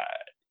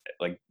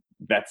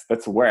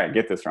 that's where I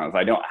get this from. If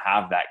I don't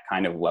have that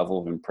kind of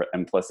level of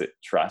implicit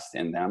trust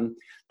in them,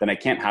 then I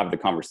can't have the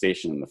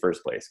conversation in the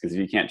first place. Because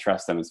if you can't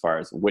trust them as far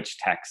as which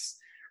texts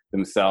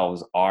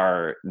themselves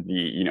are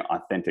the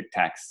authentic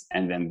texts,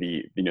 and then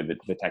the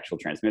textual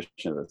transmission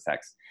of those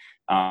texts,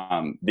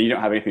 then you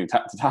don't have anything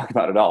to talk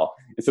about at all.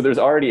 And so there's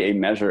already a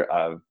measure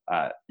of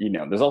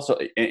there's also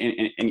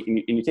and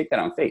you take that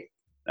on faith.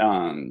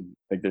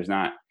 There's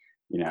not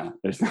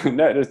there's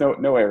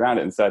no way around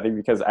it. And so I think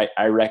because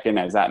I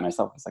recognize that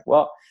myself, it's like,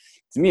 well,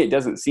 to me it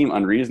doesn't seem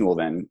unreasonable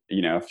then,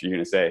 if you're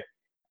going to say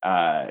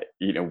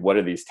what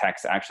are these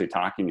texts actually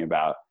talking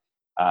about,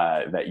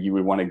 that you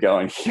would want to go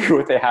and hear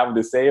what they have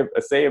to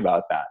say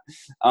about that.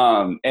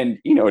 And,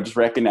 just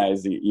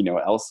recognize,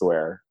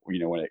 elsewhere,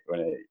 when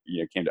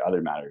it came to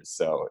other matters.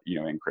 So,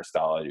 in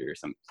Christology or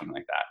something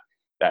like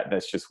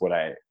that's just what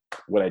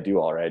I do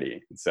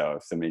already. And so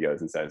if somebody goes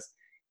and says,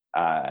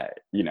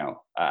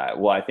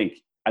 well, I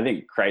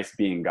think Christ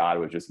being God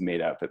was just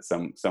made up at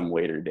some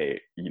later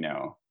date,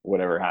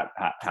 whatever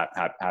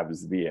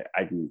happens to be,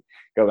 I can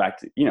go back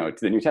to, to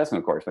the New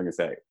Testament, of course. Like I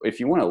say, if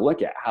you want to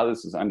look at how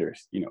this was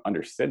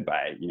understood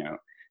by,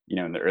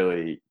 in the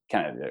early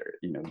kind of,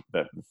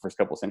 the first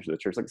couple of centuries of the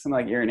church, like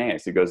something like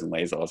Irenaeus, who goes and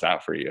lays all this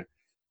out for you.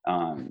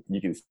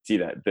 You can see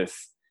that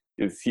this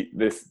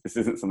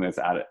isn't something that's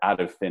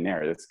out of thin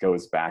air. This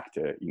goes back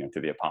to,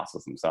 to the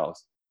apostles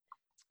themselves.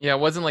 Yeah, it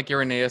wasn't like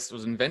Irenaeus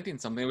was inventing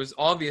something. It was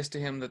obvious to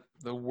him that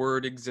the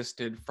Word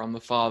existed from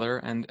the Father,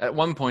 and at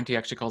one point he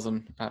actually calls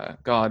him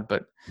God.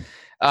 But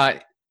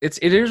it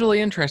is really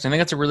interesting. I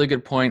think that's a really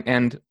good point,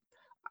 and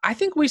I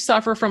think we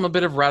suffer from a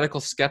bit of radical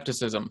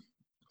skepticism.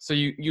 So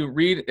you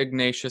read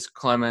Ignatius,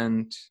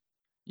 Clement,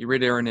 you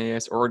read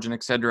Irenaeus, Origen,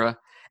 etc.,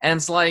 and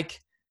it's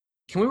like,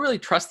 can we really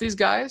trust these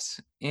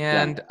guys?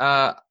 And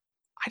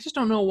I just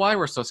don't know why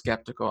we're so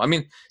skeptical. I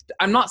mean,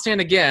 I'm not saying,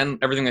 again,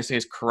 everything they say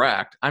is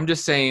correct. I'm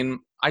just saying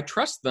I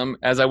trust them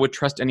as I would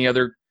trust any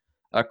other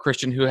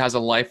Christian who has a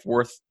life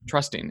worth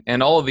trusting.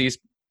 And all of these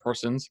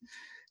persons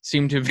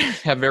seem to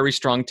have very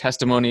strong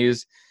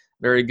testimonies,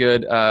 very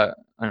good and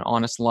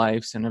honest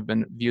lives, and have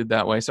been viewed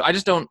that way. So I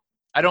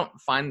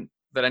don't find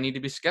that I need to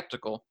be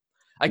skeptical.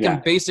 I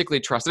can basically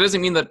trust. It doesn't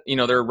mean that,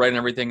 they're right and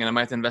everything, and I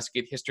might have to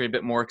investigate history a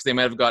bit more because they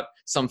might have got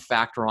some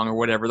fact wrong or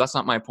whatever. That's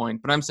not my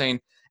point. But I'm saying,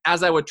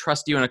 as I would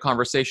trust you in a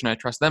conversation, I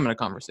trust them in a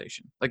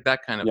conversation, like that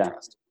kind of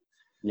trust.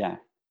 Yeah.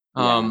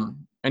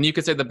 And you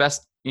could say the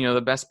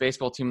best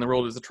baseball team in the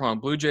world is the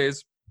Toronto Blue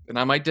Jays, and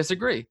I might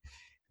disagree.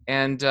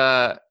 And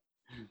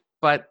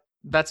but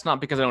that's not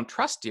because I don't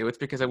trust you. It's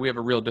because we have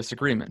a real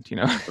disagreement.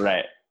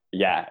 Right.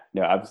 Yeah.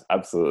 No.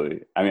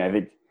 Absolutely. I mean, I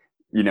think,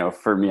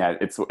 for me,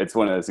 it's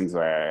one of those things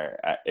where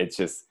it's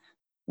just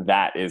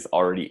that is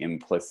already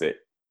implicit,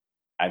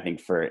 I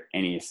think, for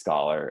any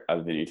scholar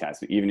of the New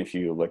Testament. Even if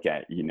you look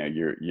at,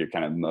 your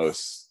kind of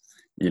most,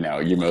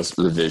 your most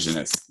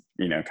revisionist,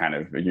 kind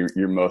of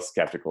your most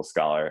skeptical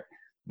scholar,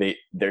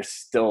 there's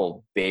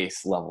still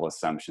base level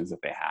assumptions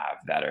that they have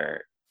that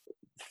are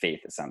faith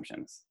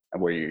assumptions,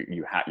 where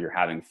you're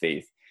having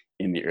faith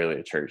in the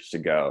early church to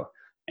go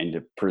and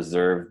to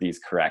preserve these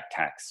correct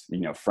texts,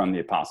 from the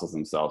apostles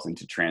themselves, and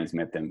to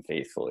transmit them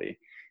faithfully.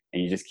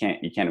 And you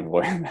can't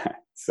avoid that.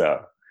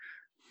 So,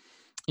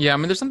 yeah, I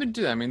mean, there's something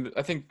to that. I mean,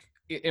 I think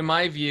in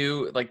my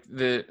view, like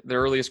the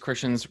earliest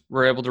Christians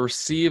were able to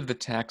receive the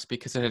text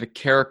because it had a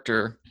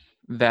character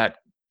that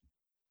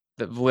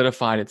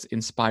validified its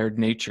inspired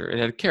nature. It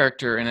had a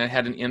character and it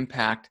had an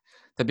impact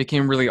that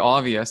became really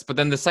obvious. But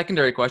then the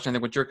secondary question, I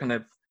think, what you're kind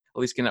of at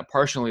least getting at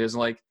partially, is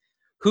like,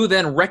 who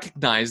then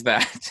recognized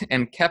that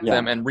and kept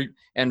them and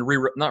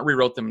not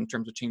rewrote them in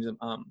terms of changing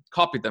them,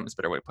 copied them is a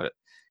better way to put it.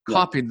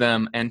 Copied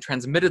them and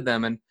transmitted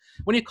them. And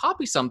when you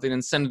copy something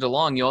and send it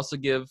along, you also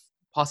give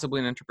possibly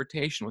an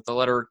interpretation with the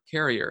letter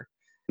carrier.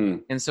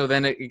 And so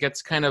then it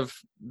gets kind of,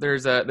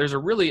 there's a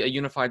really a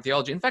unified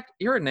theology. In fact,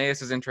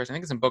 Irenaeus is interesting. I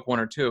think it's in book 1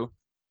 or 2.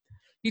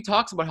 He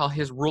talks about how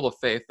his rule of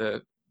faith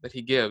that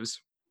he gives,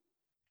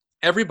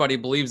 everybody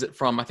believes it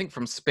from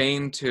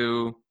Spain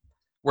to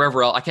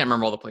wherever else. I can't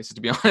remember all the places,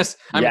 to be honest.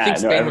 I think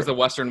Spain was the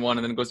Western one,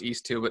 and then it goes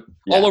east too, but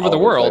all over the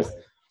world.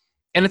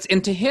 And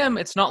to him,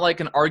 it's not like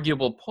an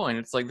arguable point.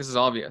 It's like, this is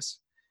obvious.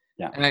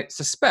 Yeah. And I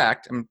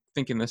suspect, I'm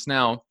thinking this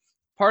now,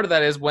 part of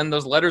that is when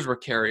those letters were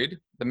carried,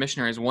 the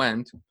missionaries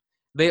went,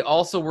 they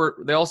also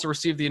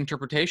received the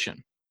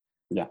interpretation.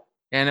 Yeah.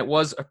 And it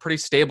was a pretty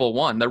stable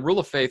one. The rule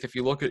of faith, if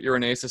you look at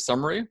Irenaeus'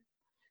 summary,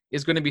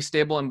 is going to be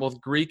stable in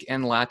both Greek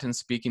and Latin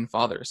speaking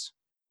fathers.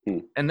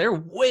 And they're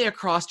way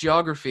across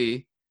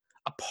geography,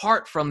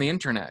 apart from the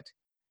internet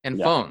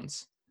and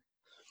phones.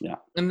 Yeah.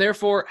 And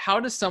therefore, how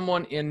does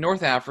someone in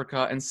North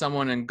Africa and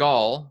someone in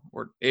Gaul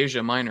or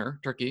Asia Minor,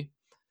 Turkey,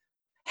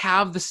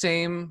 have the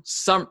same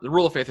the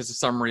rule of faith is a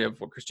summary of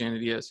what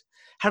Christianity is.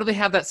 How do they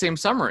have that same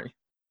summary?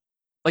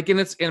 Like,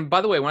 and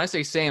by the way, when I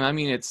say same, I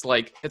mean it's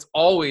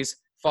always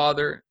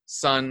Father,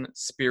 Son,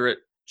 Spirit,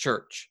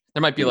 Church.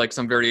 There might be like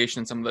some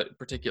variation in some of the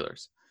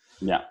particulars.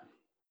 Yeah.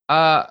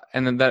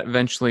 And then that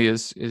eventually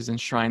is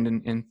enshrined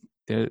in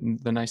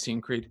the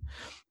Nicene Creed.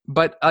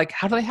 But like,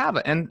 how do they have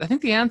it? And I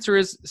think the answer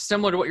is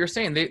similar to what you're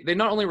saying. They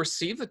not only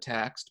receive the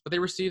text, but they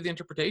receive the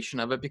interpretation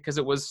of it because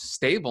it was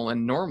stable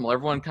and normal.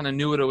 Everyone kind of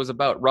knew what it was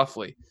about,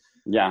 roughly.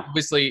 Yeah.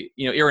 Obviously,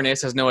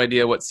 Irenaeus has no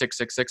idea what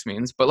 666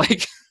 means, but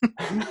like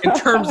in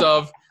terms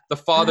of the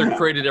Father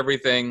created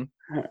everything,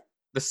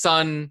 the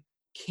Son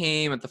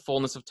came at the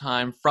fullness of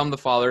time from the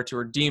Father to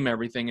redeem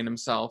everything in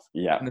himself.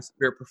 Yeah. And the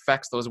Spirit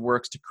perfects those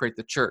works to create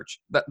the church.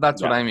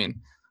 That's what I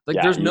mean. Like,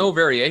 there's no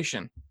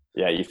variation.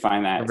 Yeah, you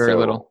find that very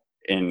little.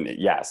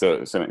 So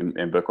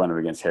in book 1 of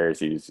Against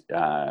Heresies,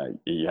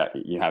 you have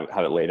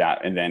it laid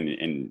out, and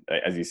then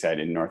as you said,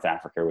 in North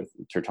Africa with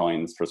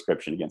Tertullian's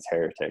prescription against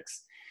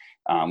heretics,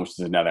 which is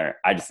another.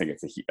 I just think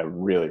it's a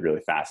really, really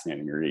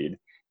fascinating read.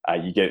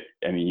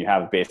 You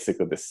have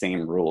basically the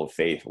same rule of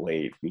faith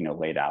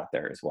laid out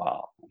there as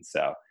well. And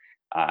so,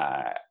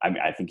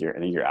 I think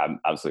you're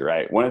absolutely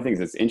right. One of the things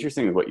that's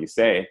interesting with what you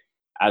say,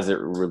 as it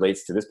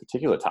relates to this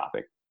particular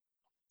topic,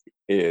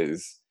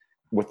 is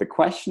with the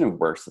question of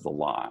works of the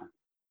law.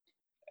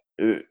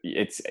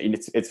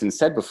 It's been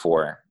said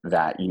before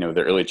that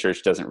the early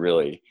church doesn't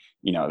really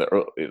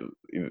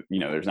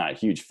there's not a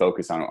huge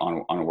focus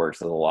on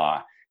works of the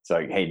law. So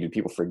like, hey, do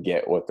people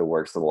forget what the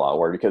works of the law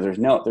were? Because there's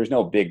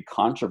no big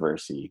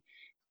controversy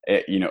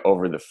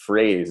over the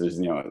phrase.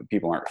 There's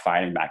people aren't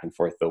fighting back and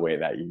forth the way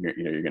that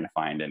you're going to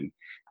find in,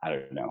 I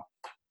don't know,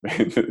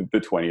 the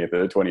 20th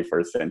or the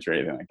 21st century,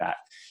 anything like that.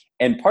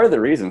 And part of the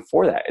reason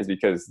for that is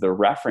because the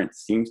reference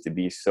seems to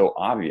be so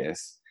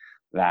obvious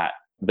that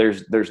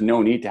there's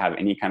no need to have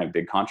any kind of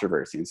big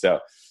controversy. And so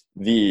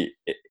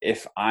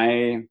if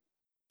I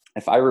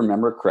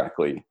remember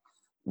correctly,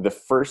 the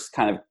first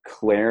kind of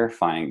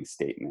clarifying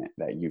statement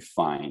that you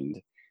find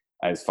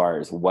as far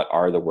as what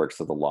are the works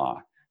of the law,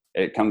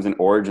 it comes in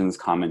Origen's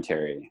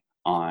commentary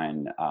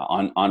on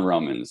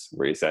Romans,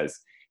 where he says,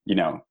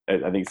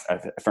 I think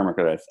if I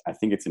remember, I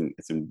think it's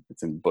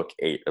in book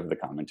 8 of the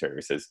commentary.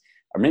 It says,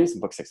 or maybe it's in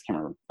book 6. I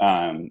can't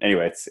remember.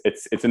 Anyway,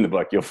 it's in the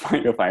book. You'll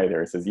find it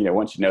there. It says,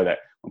 once you know that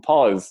when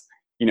Paul is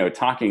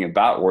talking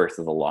about works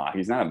of the law.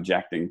 He's not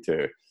objecting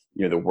to,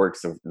 the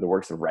works of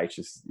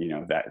righteous,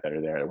 that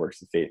are there, the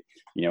works of faith,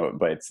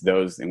 but it's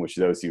those in which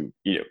those who,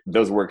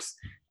 those works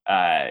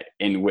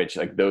in which,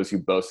 like, those who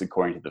boast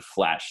according to the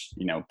flesh,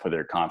 put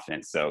their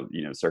confidence. So,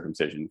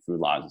 circumcision, food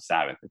laws, and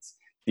Sabbath.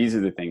 These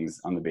are the things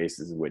on the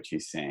basis of which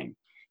he's saying,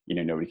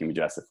 nobody can be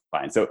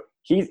justified. And so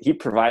he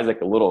provides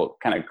like a little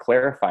kind of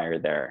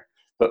clarifier there.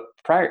 But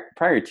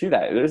prior to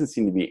that, there doesn't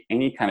seem to be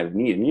any kind of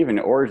need. And even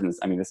Origins,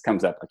 I mean, this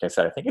comes up, like I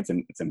said, I think it's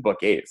in book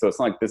 8. So it's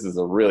not like this is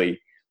a really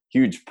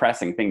huge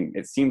pressing thing.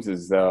 It seems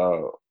as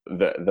though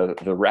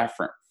the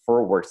reference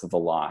for works of the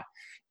law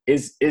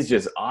is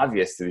just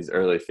obvious to these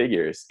early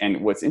figures.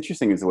 And what's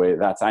interesting is the way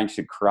that's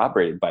actually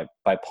corroborated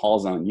by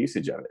Paul's own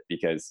usage of it.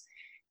 Because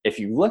if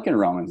you look in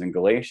Romans and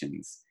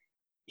Galatians,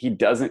 he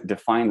doesn't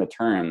define the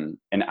term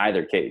in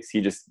either case.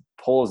 He just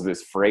pulls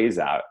this phrase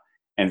out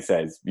and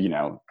says,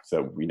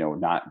 so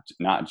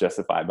not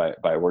justified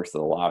by works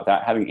of the law,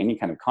 without having any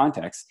kind of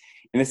context.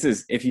 And this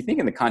is, if you think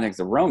in the context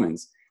of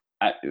Romans,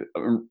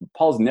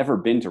 Paul's never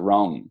been to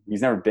Rome.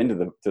 He's never been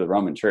to the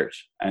Roman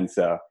church. And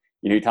so,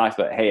 he talks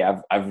about, hey,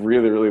 I've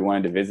really, really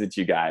wanted to visit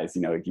you guys.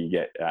 Like you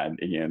get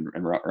in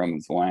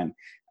Romans 1,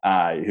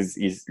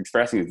 he's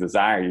expressing his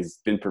desire. He's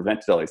been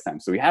prevented all these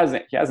times. So he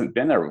hasn't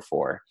been there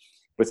before.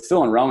 But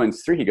still in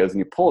Romans 3, he goes and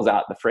he pulls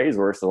out the phrase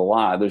works of the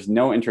law. There's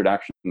no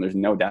introduction. There's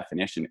no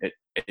definition.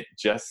 It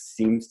just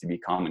seems to be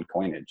common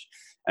coinage.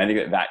 And I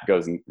think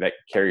that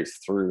carries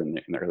through in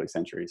the early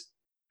centuries.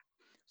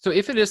 So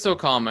if it is so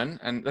common,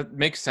 and that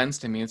makes sense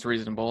to me, it's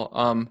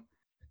reasonable.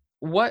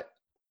 What,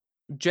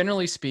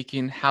 generally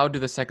speaking, how do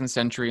the 2nd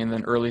century and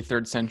then early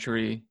 3rd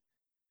century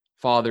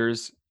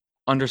fathers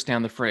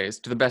understand the phrase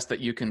to the best that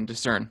you can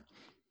discern?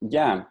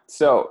 Yeah.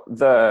 So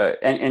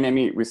and I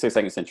mean, we say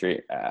 2nd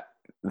century,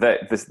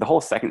 the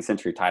whole 2nd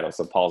century title,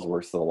 so Paul's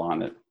works of the law in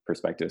the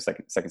perspective of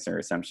second century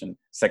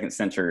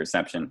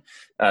reception,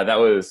 that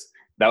was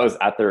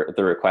at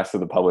the request of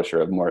the publisher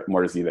of More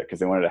Ziva, because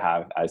they wanted to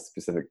have as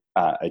specific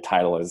a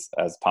title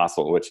as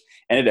possible, which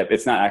ended up,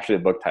 it's not actually a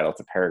book title, it's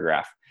a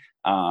paragraph,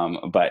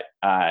 but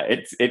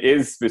it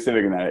is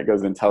specific in that it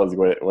goes and tells you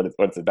what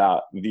it's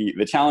about.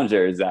 The challenge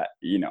there is that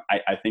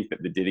I think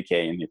that the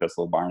Didache and the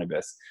Epistle of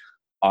Barnabas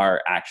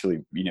are actually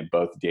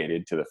both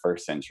dated to the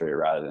 1st century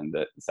rather than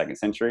the 2nd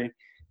century.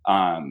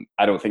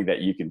 I don't think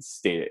that you can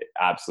state it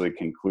absolutely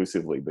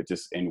conclusively, but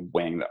just in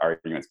weighing the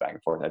arguments back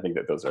and forth, I think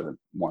that those are the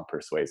more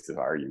persuasive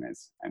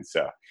arguments. And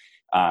so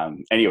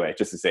anyway,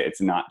 just to say,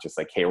 it's not just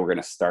like, hey, we're going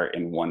to start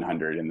in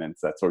 100 and then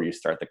that's where you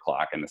start the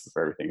clock and this is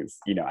where everything is.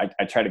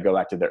 I try to go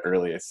back to the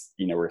earliest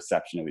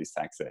reception of these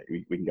texts that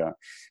we can go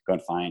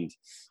and find.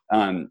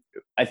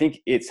 I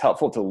think it's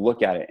helpful to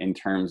look at it in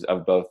terms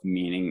of both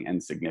meaning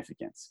and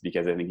significance,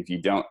 because I think if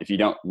you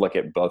don't look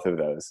at both of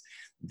those,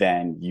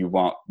 then you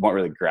won't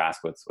really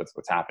grasp what's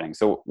happening.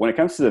 So when it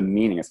comes to the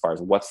meaning, as far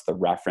as what's the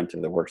referent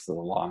of the works of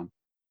the law,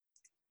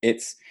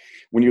 it's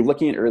when you're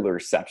looking at early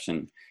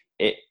reception,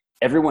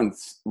 everyone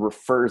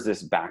refers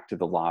this back to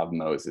the law of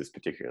Moses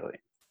particularly.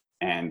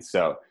 And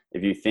so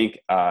if you think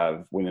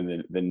of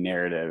within the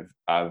narrative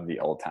of the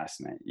Old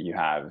Testament, you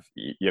have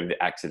the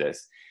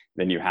Exodus,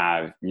 then you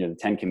have the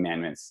 10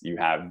 Commandments, you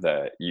have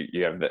the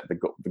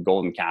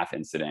golden calf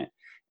incident,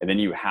 and then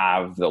you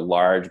have the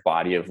large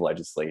body of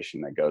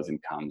legislation that goes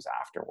and comes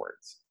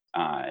afterwards.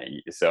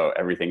 So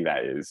everything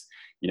that is,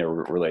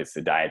 relates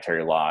to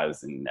dietary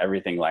laws and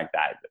everything like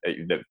that,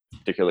 the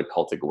particular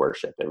cultic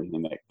worship,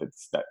 everything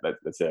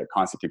that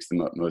constitutes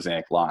the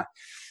Mosaic law.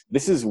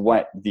 This is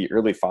what the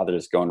early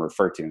fathers go and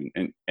refer to.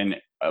 And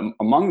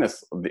among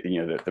this,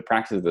 the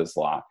practice of this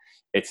law,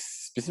 it's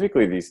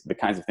specifically the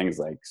kinds of things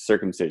like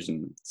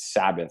circumcision,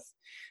 Sabbath,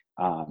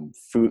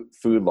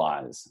 food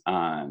laws,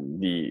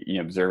 the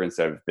observance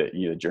of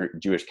the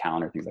Jewish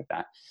calendar, things like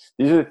that.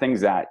 These are the things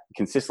that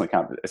consistently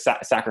come up.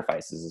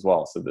 Sacrifices as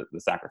well, so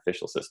the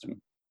sacrificial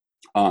system.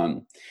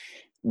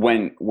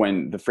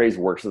 When the phrase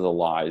 "works of the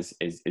law"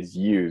 is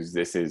used,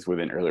 this is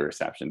within early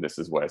reception. This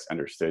is what it's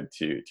understood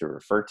to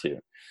refer to.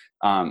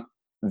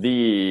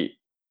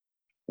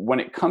 When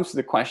it comes to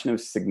the question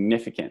of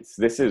significance,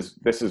 this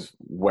is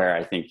where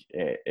I think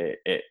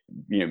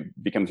it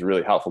becomes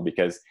really helpful,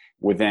 because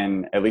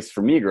within, at least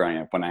for me growing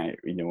up, when I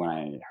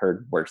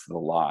heard works of the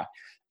law,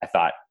 I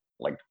thought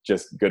like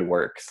just good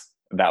works.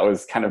 That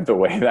was kind of the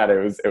way that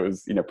it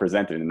was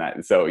presented in that.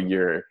 And so when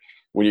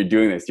you're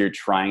doing this, you're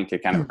trying to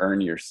kind of earn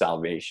your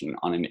salvation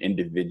on an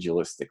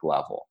individualistic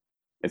level.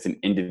 It's an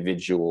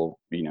individual,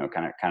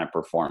 kind of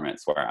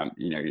performance where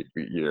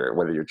you're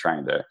whether you're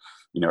trying to,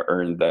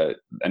 earn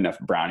enough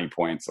brownie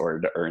points or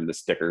to earn the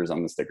stickers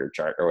on the sticker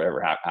chart or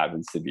whatever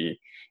happens to be,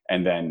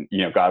 and then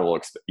God will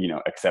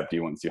accept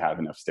you once you have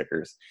enough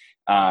stickers.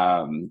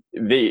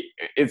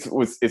 It's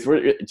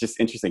really just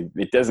interesting.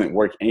 It doesn't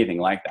work anything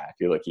like that. If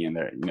you're looking in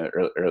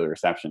the early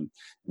reception,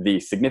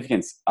 the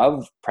significance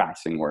of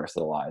practicing works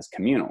of the law is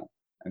communal,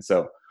 and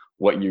so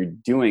what you're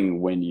doing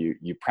when you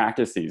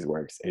practice these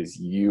works is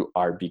you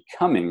are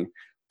becoming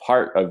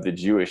part of the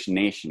Jewish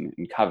nation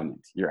in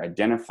covenant. You're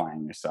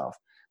identifying yourself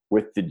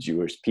with the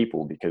Jewish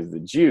people, because the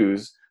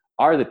Jews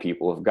are the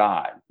people of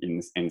God,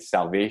 and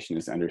salvation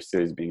is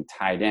understood as being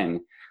tied in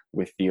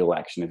with the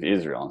election of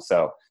Israel. And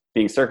so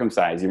being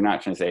circumcised, you're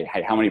not trying to say,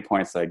 hey, how many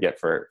points do I get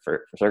for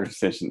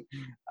circumcision?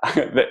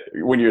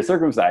 When you're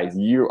circumcised,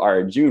 you are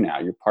a Jew now.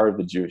 You're part of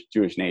the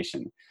Jewish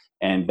nation.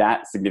 And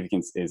that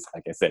significance is,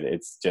 like I said,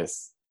 it's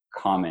just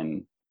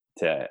common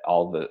to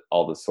all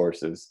the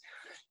sources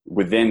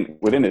within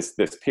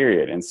this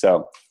period. And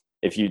so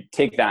if you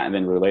take that and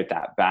then relate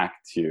that back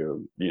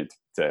to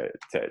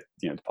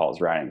Paul's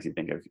writings, you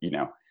think of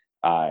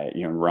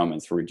in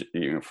Romans, for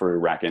we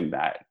reckon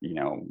that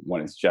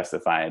one is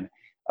justified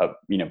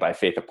by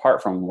faith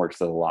apart from works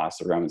of the law,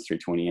 so Romans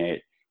 3:28,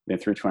 then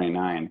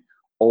 3:29.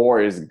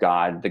 Or is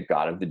God the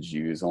God of the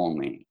Jews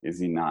only? Is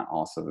he not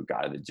also the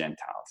God of the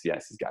Gentiles?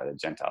 Yes, he's God of the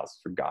Gentiles,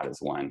 for God is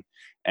one.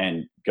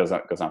 And goes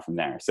on from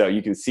there. So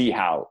you can see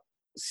how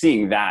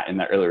seeing that in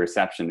that early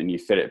reception, then you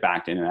fit it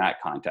back into that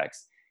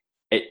context.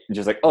 It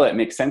just like, oh, that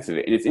makes sense of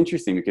it. And it's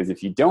interesting because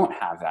if you don't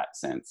have that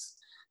sense,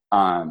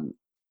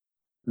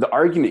 the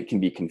argument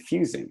can be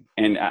confusing.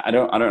 And I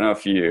don't know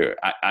if you,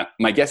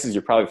 my guess is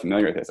you're probably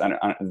familiar with this.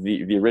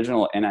 The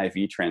original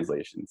NIV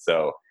translation,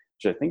 so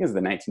which I think is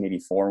the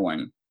 1984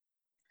 one,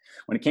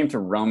 when it came to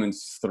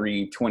Romans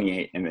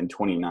 3:28 and then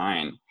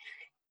 29,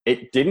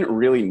 it didn't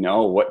really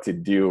know what to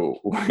do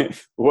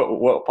with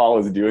what Paul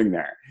was doing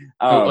there.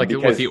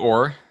 With the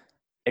or?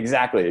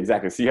 Exactly.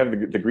 So you have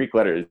the Greek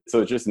letters.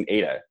 So it's just an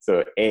eta.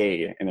 So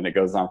a, and then it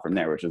goes on from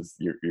there, which is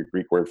your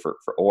Greek word for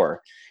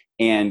or.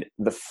 And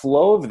the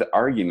flow of the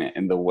argument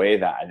and the way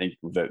that I think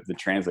the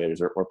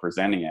translators were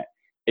presenting it,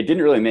 it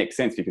didn't really make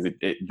sense because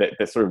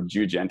the sort of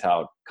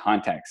Jew-Gentile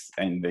context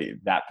and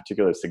that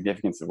particular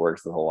significance of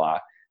works of the law,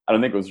 I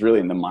don't think it was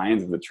really in the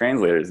minds of the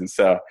translators. And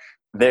so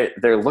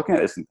they're looking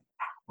at this and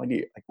what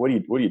do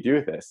you do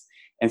with this?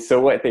 And so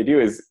what they do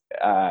is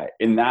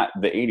in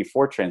the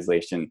 84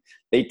 translation,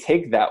 they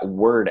take that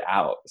word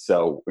out.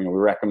 So we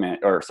reckon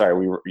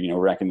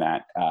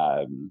that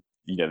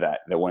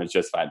that one is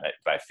justified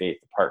by faith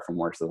apart from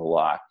works of the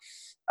law.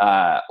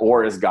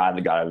 Or is God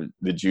the God of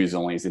the Jews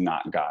only? Is it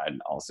not God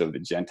also of the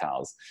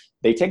Gentiles?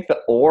 They take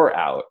the or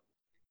out,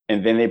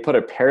 and then they put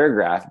a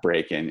paragraph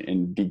break in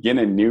and begin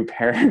a new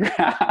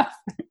paragraph.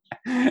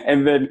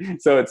 And then,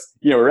 so it's,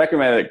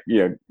 recommend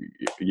that,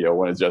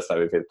 one is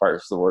justified by faith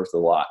apart from the works of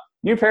the law.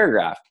 New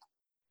paragraph.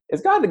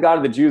 Is God the God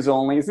of the Jews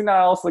only? Is he not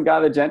also the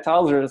God of the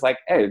Gentiles? Or it's like,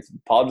 hey,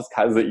 Paul just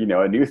has a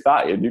new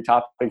thought, a new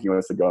topic he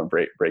wants to go and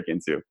break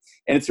into.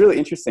 And it's really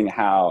interesting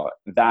how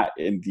that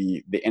in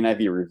the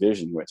NIV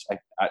revision, which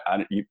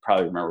I you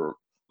probably remember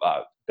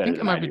better I think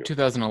it might be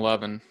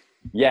 2011.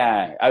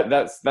 Yeah,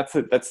 that's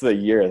the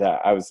year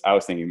that I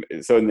was thinking.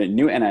 So in the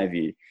new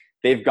NIV,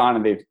 they've gone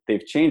and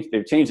they've changed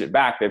it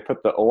back. They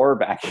put the or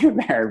back in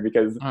there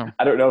because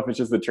I don't know if it's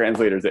just the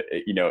translators.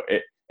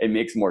 It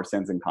makes more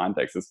sense in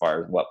context as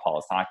far as what Paul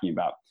is talking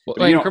about.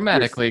 Well,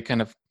 grammatically, you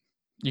kind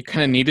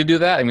of need to do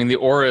that. I mean, the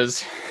or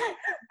is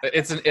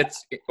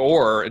it's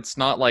or. It's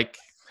not like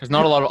there's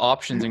not a lot of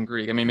options in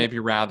Greek. I mean, maybe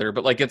rather,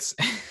 but like it's.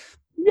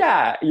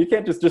 Yeah, you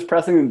can't just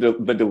pressing the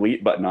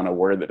delete button on a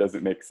word that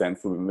doesn't make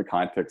sense within the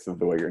context of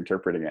the way you're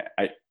interpreting it.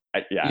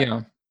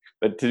 Yeah.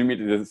 But to me,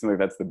 it seems like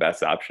that's the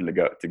best option to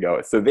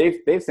go. So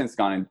they've since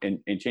gone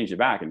and changed it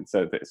back, and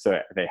so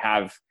they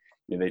have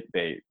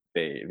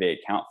they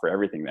account for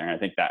everything there. And I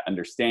think that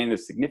understanding the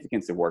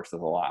significance of works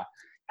of the law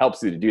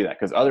helps you to do that,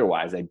 because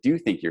otherwise, I do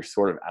think you're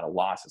sort of at a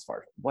loss as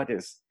far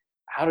as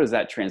how does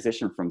that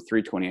transition from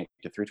 3:28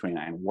 to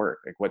 3:29 work?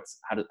 Like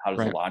how does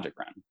the logic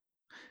run?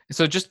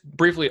 So just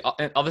briefly,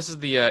 this is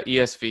the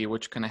ESV,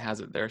 which kind of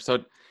has it there. So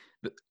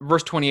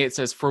verse 28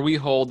 says, "For we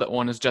hold that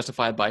one is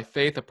justified by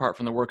faith apart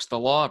from the works of the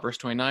law." Verse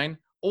 29,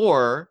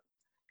 or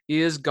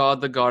is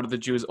God the God of the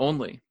Jews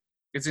only?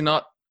 Is he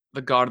not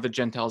the God of the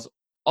Gentiles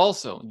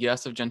also?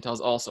 Yes, of Gentiles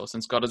also,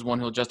 since God is one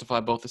who will justify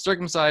both the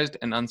circumcised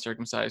and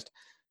uncircumcised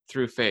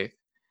through faith.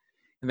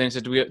 And then he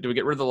says, do we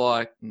get rid of the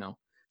law? No.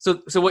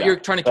 So what you're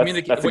trying to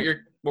communicate,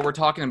 what we're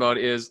talking about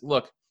is,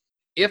 look,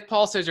 if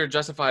Paul says you're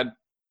justified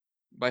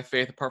by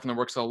faith apart from the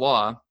works of the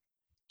law,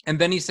 and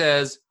then he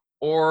says,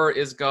 or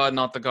is God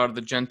not the God of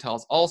the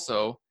Gentiles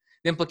also?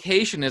 The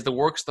implication is the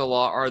works of the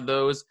law are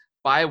those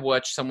by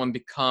which someone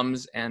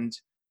becomes and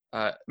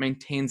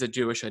maintains a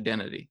Jewish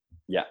identity.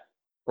 Yeah.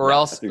 Or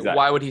else,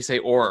 why would he say,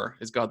 or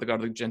is God the God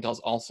of the Gentiles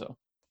also?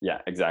 Yeah,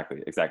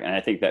 exactly. And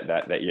I think that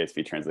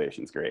ESV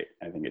translation is great.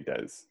 I think it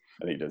does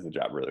the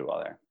job really well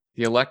there.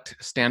 The elect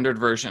standard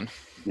version.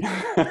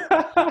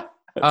 That's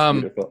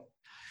beautiful.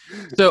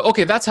 So,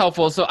 okay, that's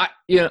helpful. So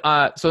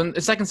so in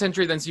the second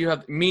century, then, so you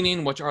have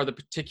meaning, which are the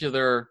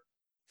particular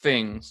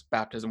things,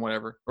 baptism,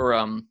 whatever,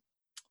 or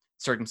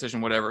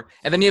circumcision, whatever.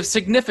 And then you have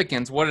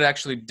significance, what it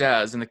actually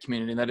does in the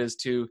community, and that is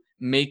to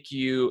make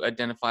you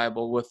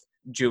identifiable with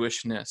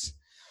Jewishness,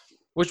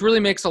 which really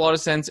makes a lot of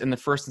sense in the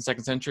first and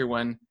second century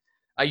when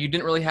you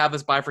didn't really have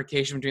this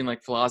bifurcation between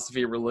like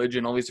philosophy,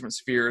 religion, all these different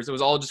spheres. It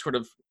was all just sort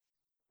of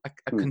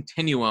a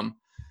continuum.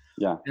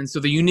 Yeah. And so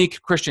the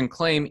unique Christian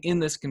claim in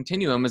this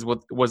continuum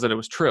was that it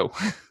was true.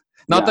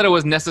 Not that it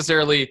was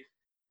necessarily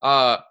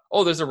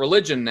oh, there's a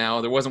religion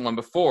now, there wasn't one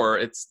before.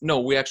 It's no,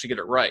 we actually get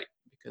it right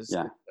because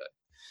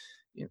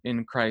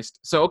in Christ.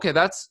 So okay,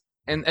 that's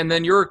and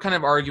then you're kind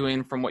of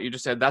arguing from what you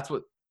just said.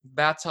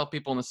 That's how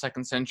people in the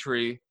second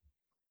century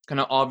kind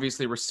of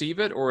obviously receive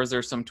it, or is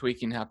there some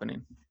tweaking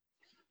happening?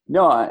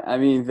 No, I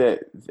mean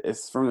that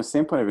it's from the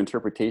standpoint of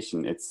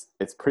interpretation. It's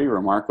pretty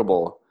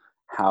remarkable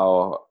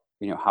how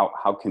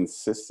how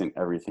consistent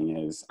everything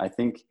is. I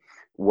think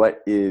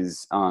what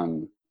is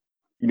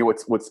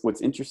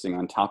what's interesting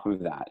on top of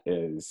that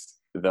is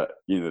the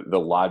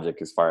logic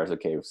as far as,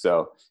 okay,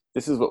 so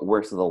this is what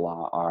works of the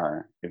law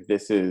are. If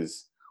this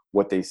is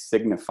what they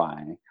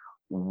signify,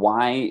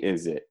 why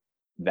is it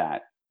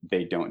that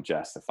they don't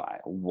justify?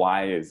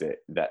 Why is it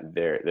that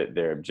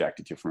they're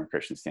objected to from a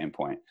Christian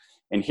standpoint?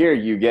 And here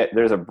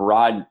there's a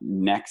broad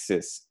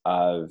nexus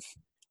of,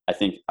 I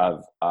think,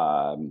 of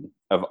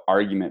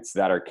arguments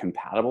that are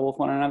compatible with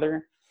one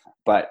another,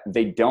 but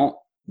they don't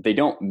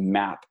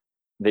map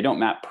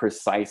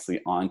precisely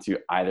onto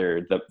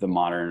either the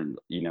modern,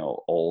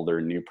 old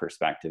or new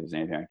perspectives,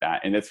 anything like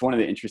that. And it's one of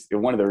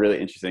the really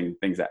interesting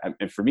things that,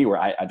 and for me,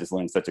 where I just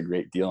learned such a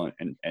great deal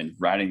in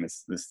writing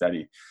this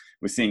study,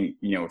 was seeing,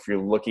 if you're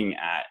looking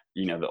at,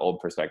 the old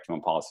perspective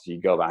on politics,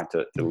 you go back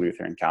to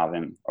Luther and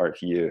Calvin, or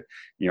if you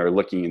are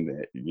looking in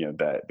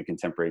the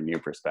contemporary new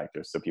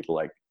perspective, so people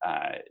like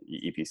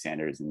E.P.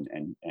 Sanders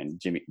and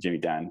Jimmy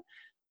Dunn,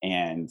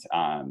 and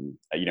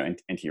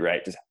N.T.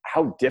 Wright, just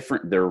how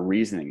different their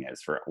reasoning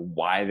is for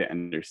why they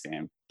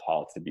understand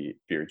Paul to be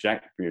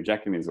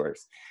rejecting these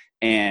works.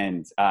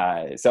 And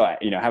so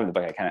having the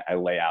book, I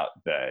lay out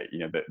the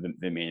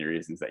main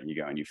reasons that you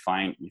go and you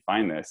find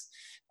this,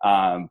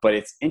 but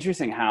it's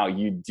interesting how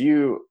you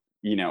do.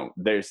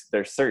 There's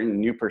certain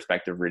new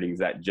perspective readings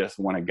that just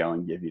want to go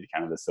and give you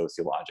kind of the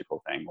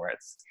sociological thing, where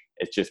it's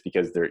just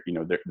because they're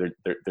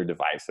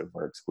divisive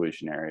or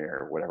exclusionary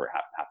or whatever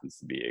happens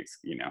to be.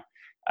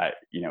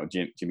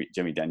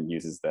 Jimmy Dunn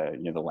uses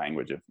the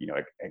language of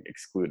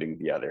excluding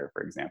the other,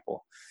 for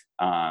example,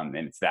 and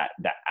it's that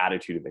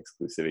attitude of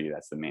exclusivity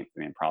that's the main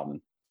problem.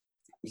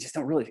 You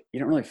don't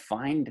really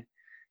find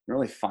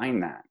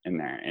that in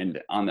there.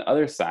 And on the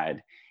other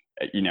side,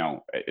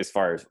 as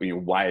far as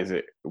why is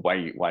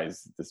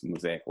this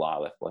Mosaic law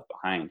left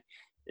behind?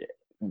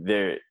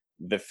 The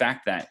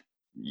fact that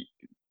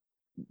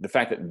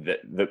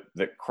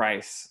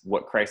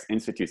what Christ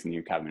institutes in the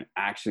new covenant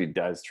actually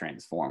does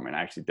transform, and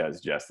actually does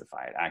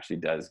justify, it actually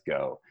does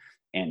go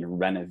and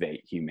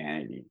renovate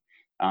humanity.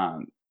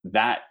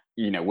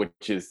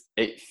 Which is,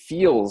 it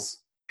feels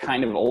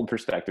kind of old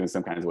perspective in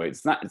some kinds of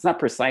ways. It's not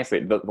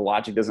precisely, the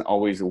logic doesn't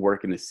always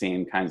work in the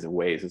same kinds of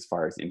ways as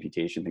far as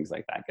imputation, things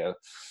like that go.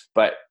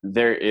 But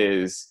there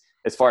is,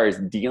 as far as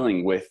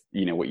dealing with,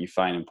 what you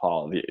find in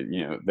Paul,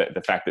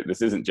 the fact that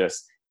this isn't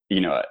just,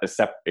 kind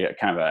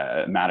of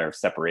a matter of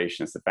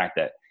separation. It's the fact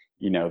that,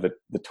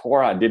 the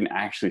Torah didn't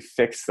actually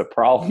fix the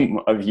problem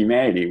of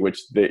humanity,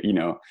 which the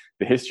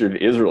history of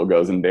Israel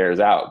goes and bears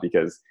out.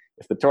 Because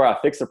if the Torah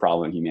fixed the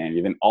problem of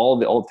humanity, then all of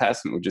the Old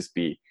Testament would just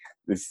be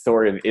the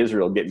story of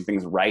Israel getting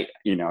things right,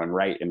 and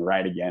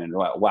right again. And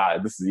wow,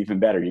 this is even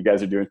better. You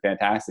guys are doing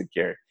fantastic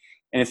here.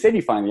 And instead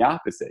you find the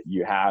opposite.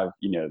 You have,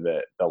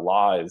 the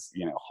law is,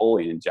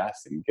 holy and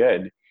just and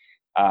good.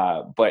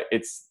 But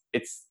it's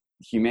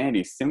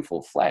humanity's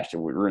sinful flesh,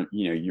 and we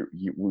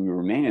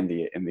remain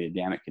in the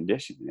Adamic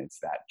condition. And it's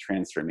that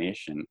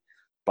transformation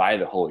by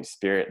the Holy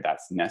Spirit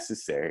that's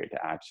necessary to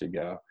actually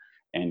go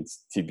and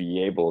to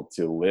be able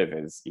to live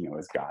as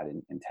God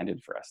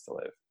intended for us to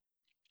live.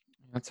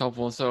 That's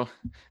helpful. So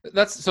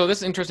this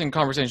is an interesting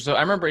conversation. So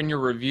I remember in your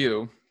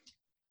review,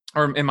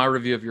 or in my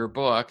review of your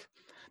book,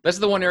 that's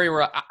the one area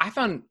where I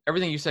found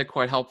everything you said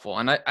quite helpful,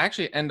 and I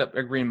actually end up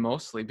agreeing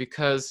mostly,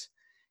 because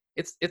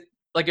it's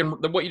like in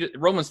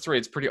Romans 3,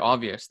 it's pretty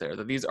obvious there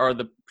that these are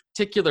the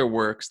particular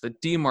works that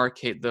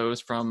demarcate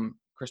those from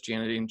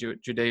Christianity and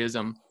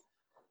Judaism.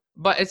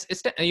 But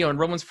it's in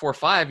Romans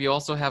 4:5, you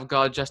also have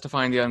God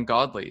justifying the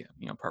ungodly,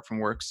 apart from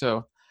works.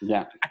 So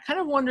yeah, I kind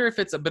of wonder if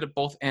it's a bit of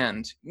both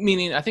ends.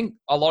 Meaning, I think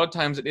a lot of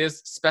times it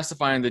is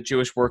specifying the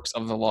Jewish works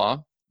of the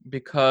law,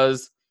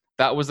 because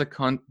that was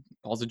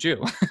Paul's a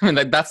Jew. I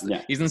mean,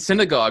 he's in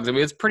synagogues. I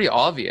mean, it's pretty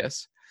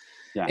obvious.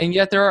 Yeah. And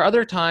yet there are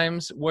other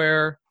times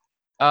where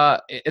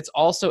it's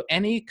also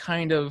any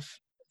kind of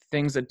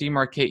things that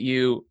demarcate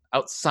you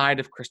outside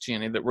of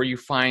Christianity, where you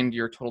find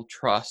your total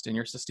trust and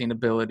your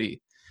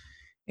sustainability.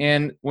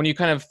 And when you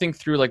kind of think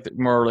through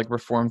more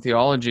Reformed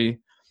theology,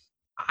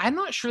 I'm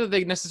not sure that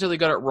they necessarily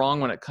got it wrong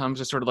when it comes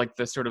to sort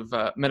of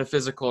the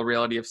metaphysical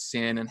reality of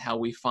sin and how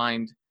we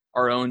find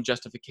our own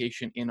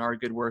justification in our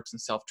good works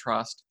and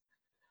self-trust.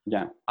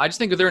 Yeah. I just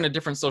think that they're in a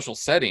different social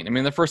setting. I mean,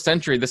 in the first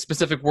century, the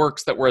specific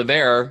works that were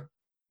there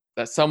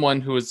that someone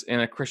who was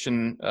in a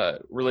Christian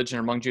religion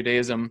or among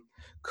Judaism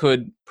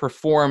could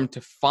perform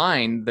to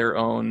find their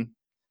own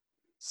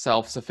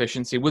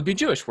self-sufficiency would be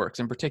Jewish works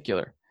in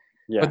particular.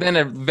 Yeah. But then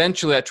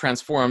eventually that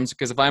transforms,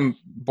 because if I'm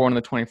born in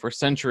the 21st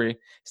century,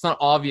 it's not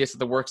obvious that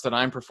the works that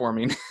I'm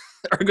performing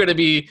are going to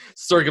be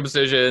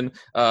circumcision,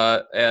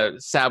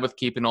 Sabbath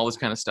keeping, all this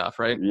kind of stuff,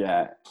 right?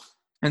 Yeah.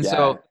 And Yeah.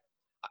 so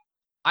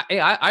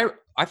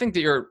I think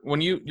that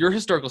your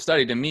historical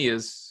study to me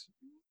is,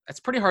 it's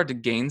pretty hard to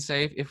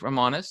gainsay, if I'm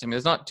honest. I mean,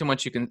 there's not too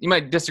much you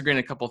might disagree in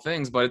a couple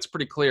things, but it's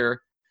pretty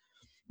clear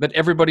that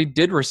everybody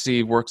did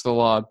receive works of the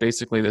law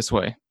basically this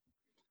way. I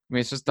mean,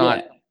 it's just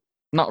Yeah.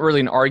 not really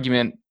an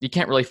argument. You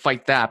can't really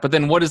fight that. But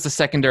then what is the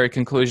secondary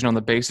conclusion on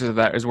the basis of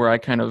that is where I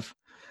kind of.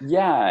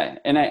 Yeah,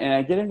 and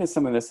I get into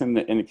some of this in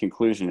the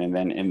conclusion, and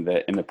then in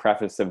the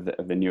preface of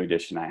the new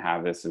edition, I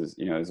have this as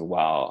as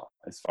well,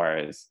 as far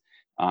as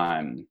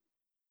how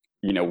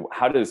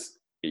does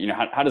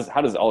how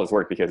does all this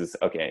work? Because it's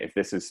okay, if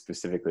this is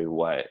specifically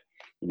what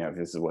if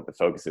this is what the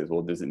focus is,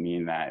 well, does it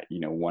mean that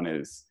one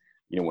is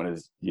one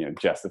is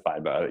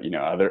justified by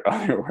other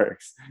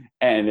works?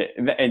 And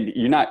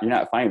you're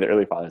not finding the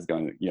early fathers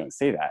going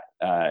say that.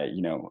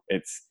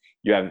 It's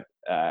you have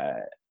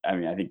I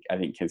mean, I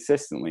think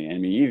consistently. I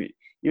mean,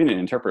 even an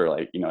interpreter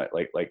like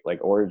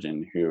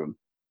Origen, who,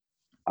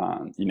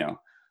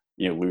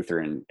 Luther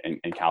and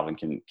Calvin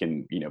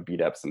can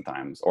beat up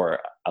sometimes, or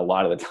a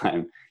lot of the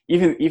time.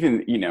 Even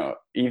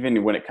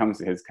when it comes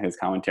to his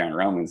commentary on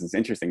Romans, it's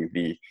interesting.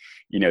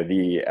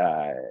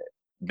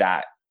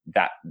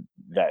 That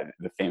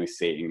the famous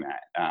saying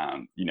that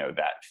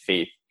that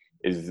faith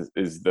is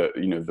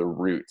the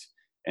root,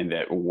 and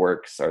that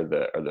works are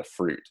the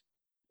fruit.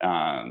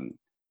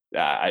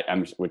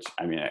 Which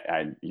I mean,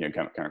 I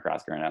come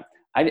across growing up.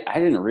 I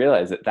didn't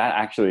realize that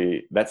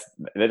actually that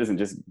doesn't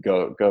just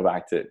go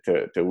back to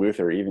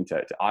Luther, or even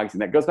to Augustine.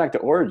 That goes back to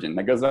Origen.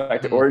 That goes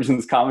back to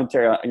Origen's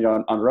commentary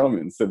on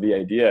Romans. So the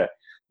idea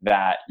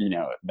that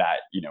that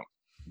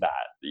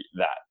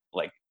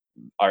like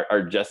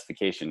our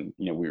justification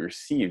we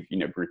receive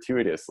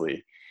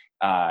gratuitously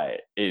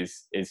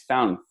is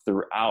found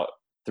throughout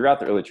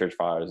the early church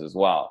fathers as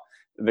well.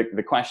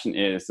 The question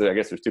is, so I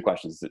guess there's two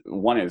questions.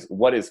 One is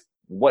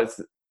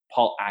what's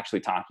Paul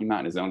actually talking about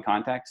in his own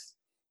context?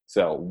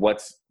 So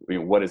what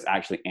is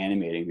actually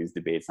animating these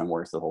debates on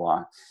works of the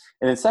law?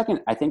 And then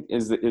second, I think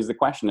is the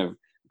question of,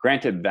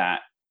 granted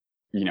that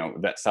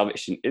that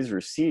salvation is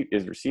received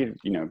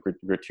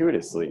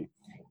gratuitously,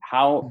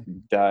 how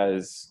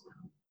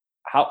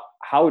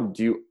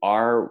do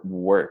our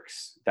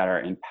works that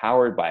are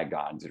empowered by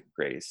God's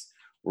grace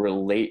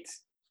relate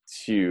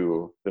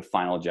to the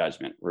final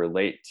judgment,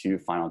 relate to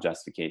final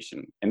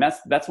justification? And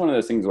that's one of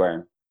those things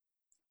where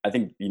I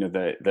think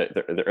the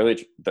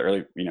early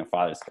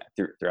fathers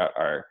throughout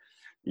are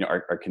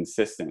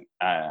consistent,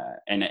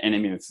 and I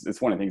mean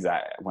it's one of the things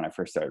that when I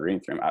first started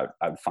reading through them,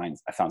 I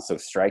found so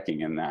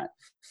striking, in that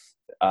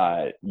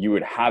you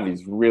would have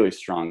these really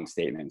strong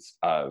statements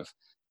of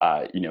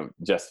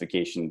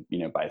justification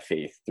by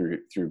faith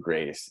through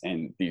grace,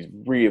 and these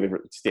really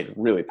stated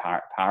really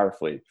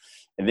powerfully,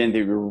 and then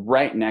they were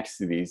right next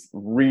to these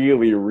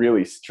really,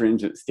 really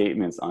stringent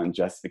statements on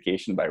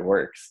justification by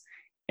works,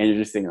 and you're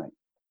just thinking,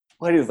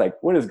 like,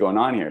 what is going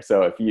on here?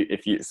 So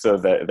so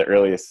the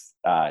earliest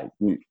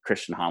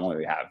Christian homily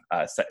we have,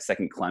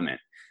 Second Clement,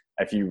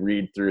 if you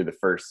read through the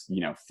first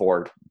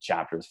 5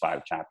 chapters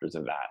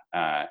of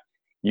that,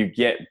 you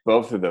get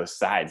both of those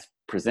sides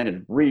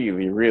presented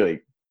really,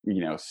 really, I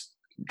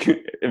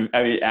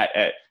mean,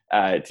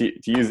 to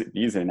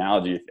use an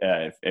analogy,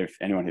 if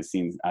anyone has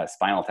seen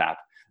Spinal Tap,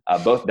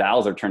 both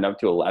dials are turned up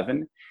to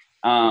 11.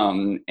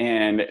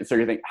 And so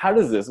you think, how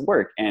does this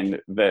work? And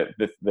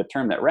the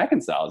term that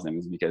reconciles them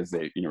is because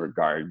they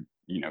regard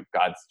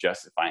God's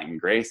justifying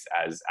grace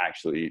as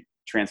actually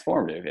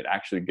transformative. It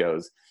actually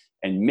goes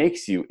and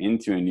makes you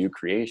into a new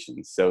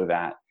creation, so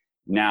that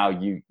now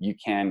you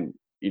can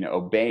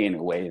obey in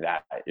a way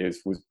that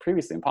was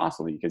previously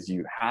impossible, because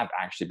you have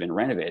actually been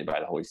renovated by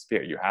the Holy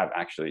Spirit. You have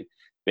actually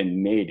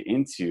been made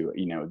into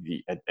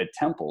a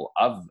temple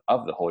of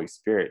the Holy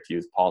Spirit, to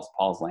use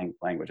Paul's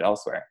language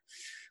elsewhere.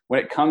 When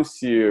it comes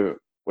to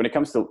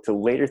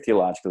later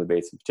theological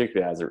debates,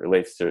 particularly as it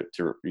relates to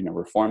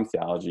Reformed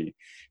theology,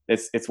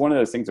 it's one of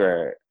those things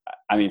where,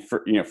 I mean,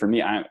 for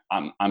me, I'm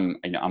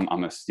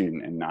a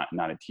student and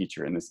not a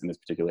teacher in this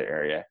particular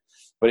area,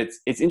 but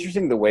it's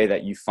interesting the way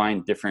that you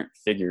find different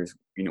figures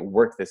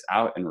work this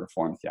out in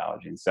Reformed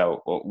theology. And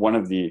so one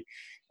of the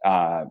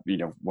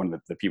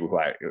people who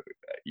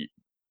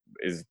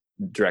is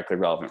directly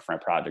relevant for my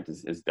project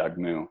is Doug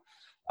Moo.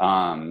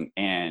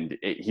 And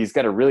he's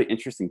got a really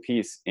interesting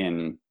piece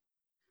in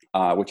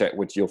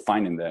which you'll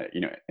find in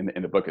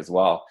the book as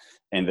well.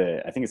 And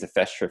I think it's a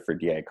Festschrift for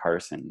D.A.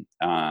 Carson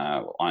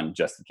on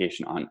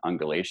justification on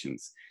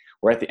Galatians,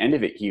 where at the end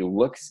of it, he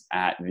looks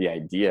at the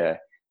idea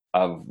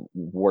of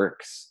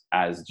works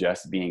as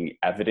just being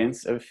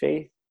evidence of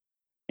faith.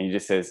 And he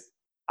just says,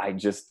 I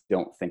just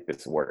don't think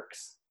this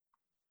works.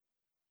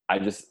 I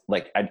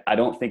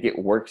don't think it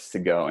works to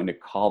go and to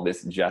call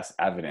this just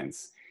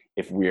evidence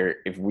if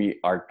we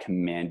are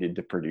commanded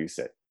to produce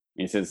it.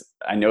 And he says,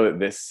 I know that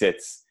this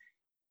sits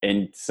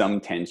in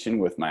some tension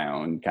with my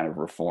own kind of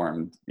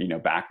Reformed,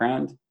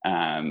 background.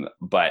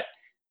 But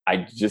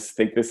I just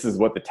think this is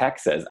what the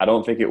text says. I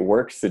don't think it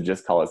works to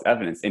just call us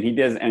evidence. And he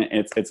does. And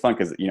it's fun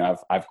because,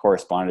 I've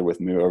corresponded with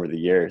Moo over the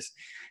years.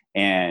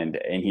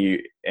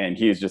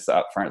 he is just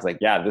up front. It's like,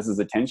 yeah, this is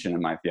a tension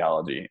in my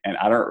theology, and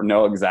I don't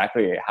know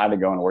exactly how to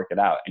go and work it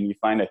out. And you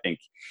find, I think,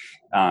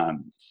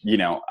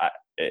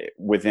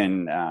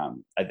 within I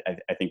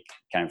think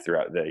kind of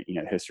throughout the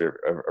history of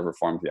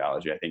Reformed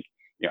theology, I think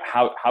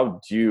how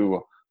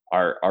do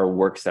our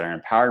works that are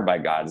empowered by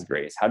God's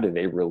grace, how do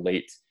they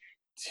relate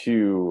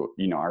to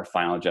our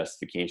final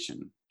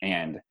justification?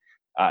 And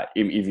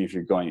even if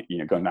you're going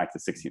back to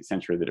the 16th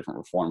century, the different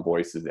Reformed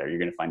voices there, you're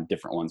going to find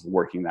different ones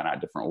working that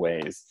out different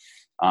ways.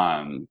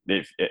 One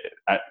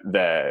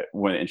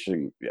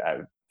interesting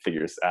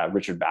figures,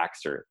 Richard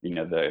Baxter,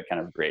 the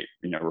kind of great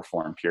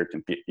Reformed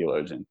Puritan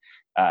theologian.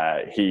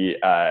 He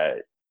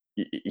has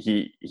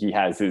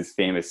his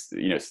famous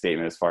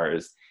statement as far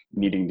as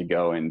needing to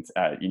go and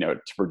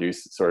to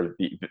produce sort of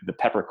the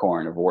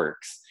peppercorn of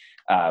works.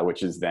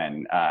 Which is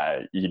then,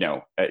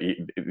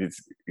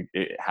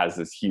 it has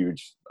this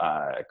huge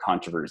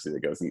controversy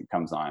that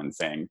comes on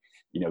saying,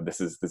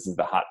 this is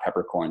the hot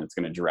peppercorn that's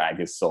going to drag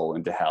his soul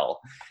into hell.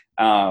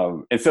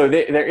 And so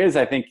there is,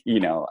 I think,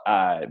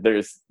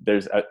 there's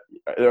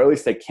or at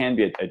least there can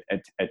be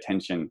a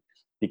tension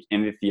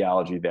in the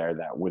theology there,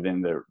 that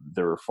within the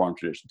Reformed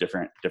tradition,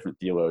 different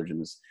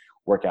theologians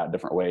work out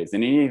different ways,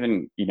 and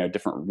even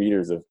different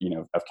readers of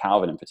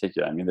Calvin in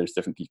particular. I mean, there's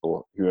different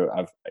people who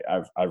I've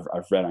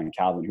read on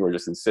Calvin who are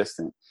just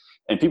insistent,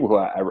 and people who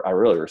I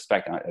really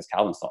respect as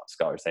Calvin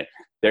scholars say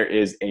there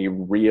is a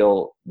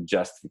real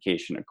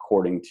justification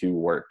according to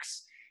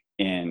works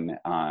in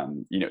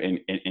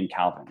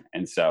Calvin.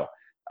 And so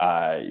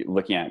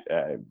looking at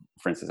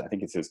for instance, I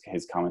think it's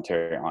his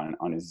commentary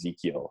on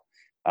Ezekiel,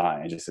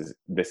 and just says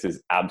this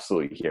is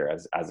absolutely here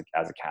as a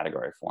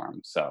category for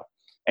him. So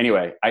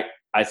anyway,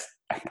 I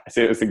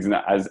say those things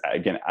as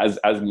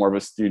more of a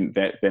student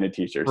than a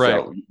teacher.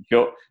 Right.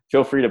 So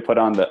feel free to put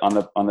on the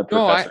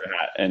professor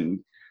hat.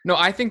 And no,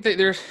 I think that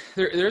there's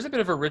a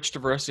bit of a rich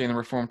diversity in the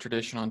Reformed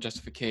tradition on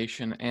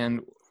justification, and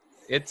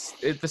the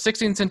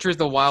 16th century is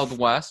the Wild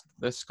West.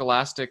 The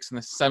scholastics in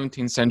the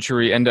 17th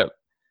century end up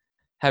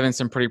having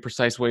some pretty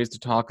precise ways to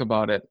talk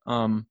about it.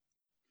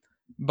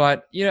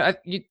 But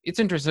it's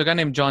interesting. A guy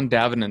named John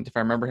Davenant, if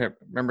I remember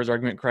his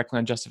argument correctly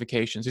on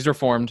justifications, he's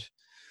Reformed.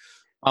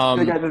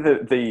 The guy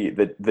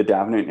that the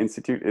Davenant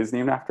Institute is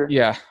named after?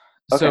 Yeah.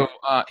 Okay. So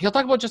he'll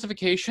talk about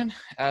justification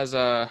as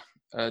an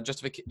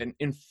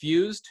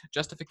infused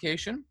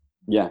justification,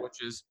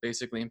 which is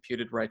basically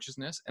imputed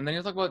righteousness. And then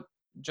he'll talk about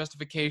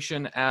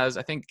justification as,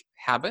 I think,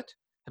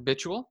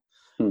 habitual,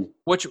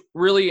 which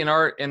really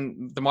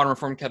in the modern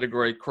Reformed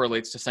category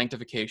correlates to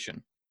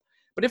sanctification.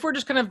 But if we're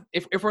just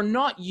if we're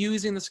not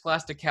using the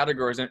scholastic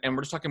categories and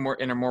we're just talking more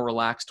in a more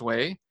relaxed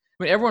way,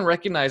 I mean, everyone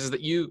recognizes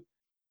that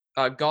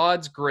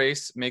God's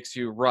grace makes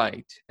you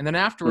right, and then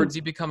afterwards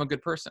you become a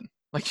good person.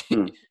 Like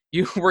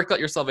you work out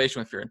your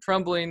salvation with fear and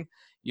trembling.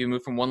 You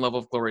move from one level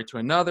of glory to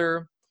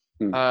another.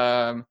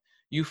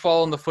 You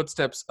follow in the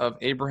footsteps of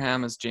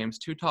Abraham, as James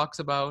 2 talks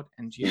about.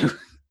 And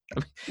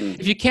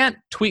if you can't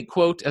tweet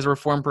quote as a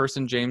Reformed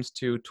person James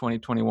 2,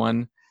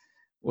 2021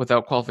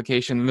 without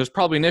qualification, then there's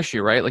probably an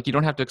issue, right? Like you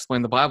don't have to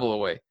explain the Bible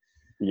away.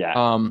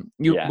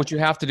 What you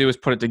have to do is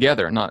put it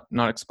together,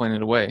 not explain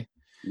it away.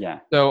 Yeah.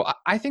 So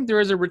I think there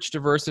is a rich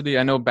diversity.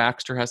 I know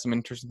Baxter has some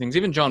interesting things.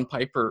 Even John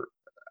Piper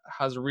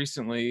has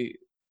recently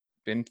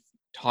been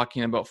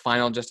talking about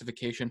final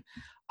justification.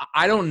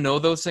 I don't know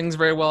those things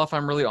very well, if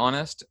I'm really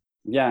honest.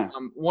 Yeah.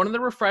 One of the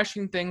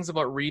refreshing things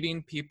about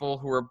reading people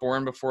who were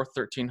born before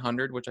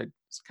 1300, which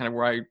is kind of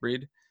where I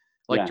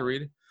like to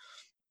read,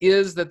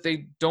 is that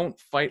they don't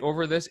fight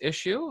over this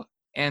issue.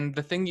 And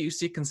the thing that you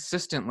see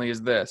consistently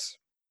is this.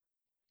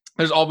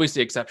 There's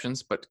obviously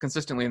exceptions, but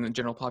consistently in the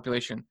general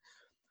population,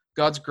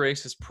 God's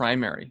grace is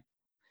primary.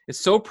 It's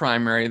so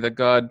primary that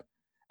God,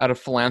 out of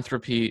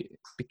philanthropy,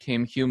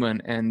 became human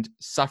and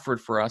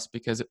suffered for us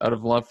because out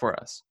of love for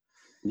us.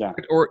 Yeah. I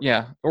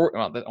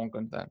won't go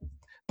into that.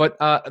 But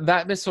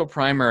that is so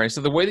primary.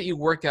 So the way that you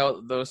work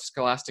out those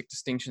scholastic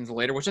distinctions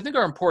later, which I think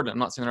are important, I'm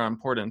not saying they're not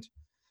important,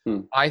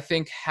 I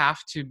think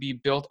have to be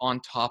built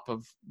on top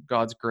of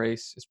God's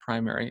grace is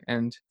primary.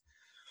 And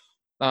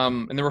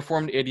in the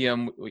Reformed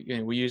idiom,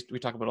 we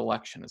talk about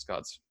election as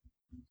God's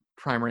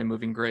primary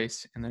moving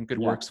grace, and then good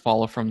works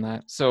follow from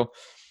that. So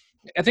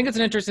I think it's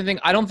an interesting thing.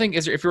 I don't think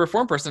if you're a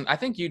Reformed person, I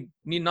think you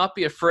need not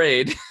be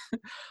afraid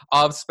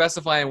of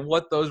specifying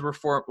what those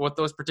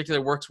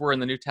particular works were in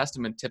the New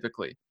Testament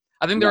typically.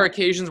 I think there are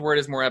occasions where it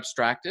is more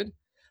abstracted,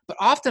 but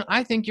often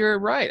I think you're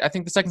right. I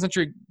think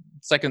the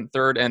second,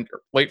 third, and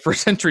late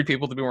first century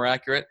people, to be more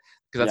accurate,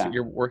 because that's what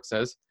your work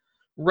says,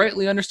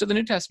 rightly understood the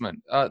New Testament.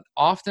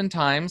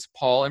 Oftentimes,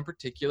 Paul in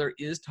particular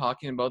is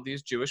talking about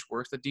these Jewish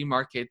works that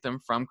demarcate them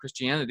from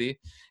Christianity,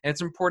 and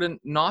it's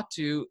important not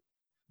to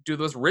do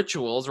those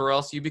rituals or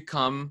else you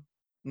become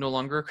no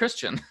longer a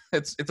Christian.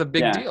 It's a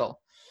big deal.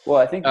 Well,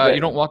 I think you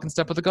don't walk in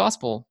step with the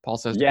gospel, Paul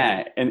says.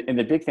 Yeah, and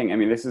the big thing, I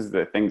mean, this is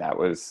the thing that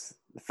was,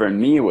 for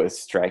me, was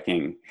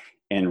striking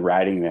in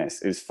writing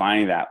this, is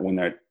finding that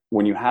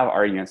when you have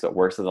arguments that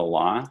works of the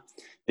law,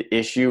 the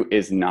issue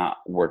is not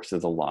works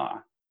of the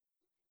law.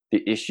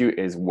 The issue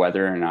is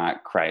whether or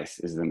not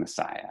Christ is the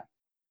Messiah,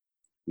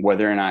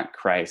 whether or not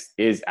Christ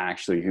is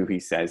actually who he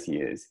says he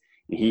is.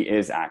 And he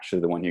is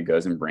actually the one who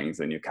goes and brings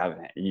the new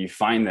covenant. You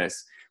find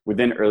this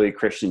within early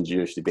Christian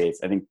Jewish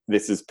debates. I think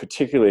this is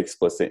particularly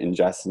explicit in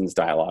Justin's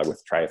dialogue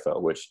with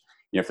Trypho, which,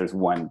 if there's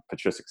one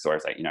patristic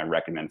source I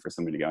recommend for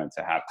somebody to go and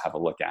to have a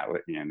look at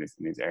in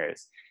these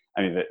areas.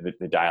 I mean,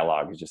 the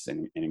dialogue is just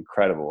an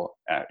incredible,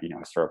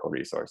 historical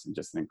resource and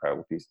just an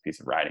incredible piece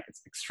of writing.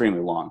 It's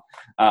extremely long,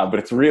 but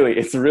it's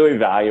really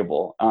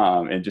valuable.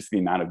 And just the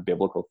amount of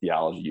biblical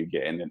theology you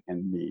get in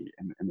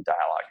the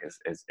dialogue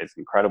is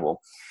incredible.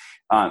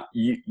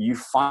 You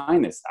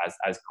find this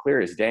as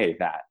clear as day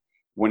that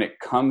when it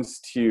comes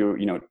to,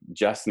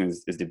 Justin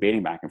is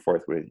debating back and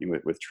forth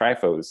with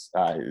Tryphos,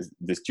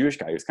 this Jewish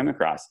guy who's come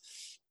across,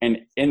 and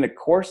in the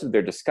course of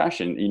their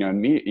discussion,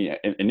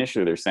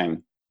 initially they're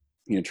saying,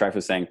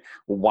 Tryphos saying,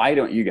 well, why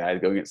don't you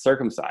guys go get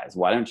circumcised?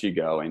 Why don't you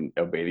go and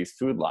obey these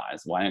food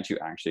laws? Why don't you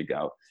actually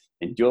go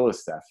and do all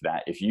this stuff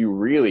that if you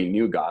really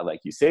knew God like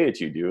you say that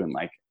you do, and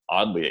like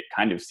oddly it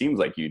kind of seems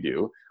like you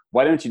do,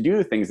 why don't you do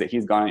the things that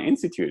he's gone and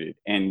instituted?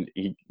 And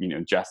he,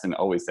 Justin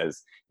always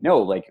says, no,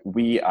 like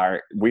we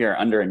are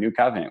under a new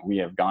covenant. We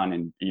have gone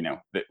and,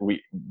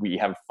 we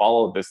have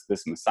followed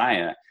this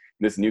Messiah.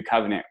 This new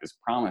covenant is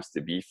promised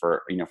to be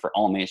for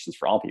all nations,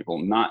 for all people,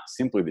 not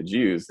simply the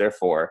Jews.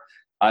 Therefore,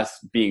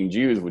 us being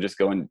Jews will just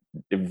go and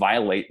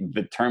violate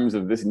the terms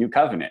of this new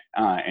covenant.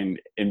 And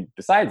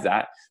besides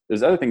that,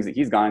 there's other things that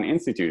he's gone and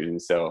instituted. And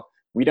so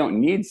we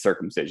don't need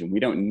circumcision. We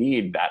don't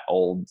need that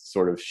old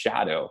sort of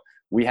shadow.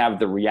 We have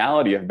the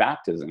reality of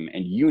baptism,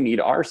 and you need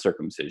our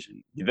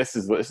circumcision. This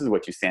is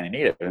what you stand in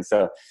need of. And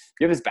so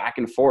you have this back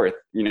and forth,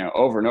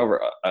 over and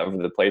over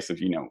the place of,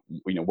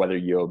 whether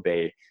you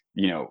obey,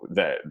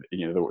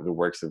 the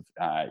works of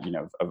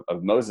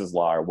Moses'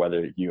 law, or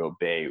whether you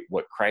obey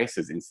what Christ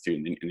has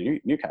instituted in the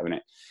new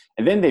covenant.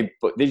 And then they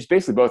just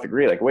basically both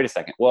agree, like, wait a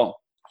second, well,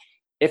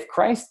 if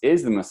Christ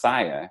is the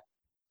Messiah,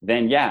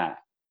 then yeah,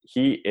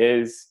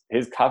 his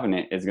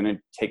covenant is going to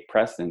take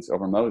precedence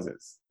over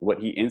Moses. What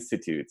he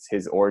institutes,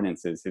 his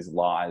ordinances, his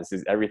laws,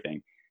 his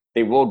everything,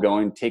 they will go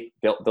and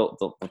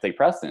they'll take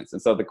precedence.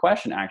 And so the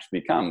question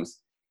actually becomes,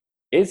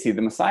 is he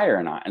the Messiah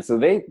or not? And so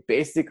they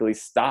basically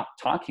stop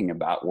talking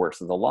about works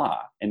of the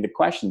law. And the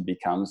question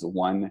becomes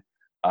one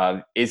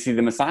of, is he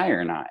the Messiah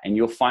or not? And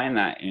you'll find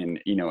that in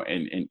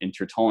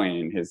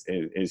Tertullian, his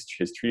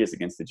treatise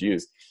against the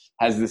Jews,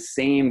 has the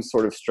same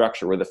sort of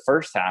structure where the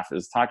first half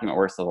is talking about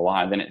works of the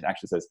law. And then it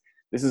actually says,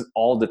 this is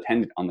all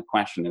dependent on the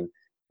question of,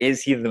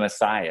 is he the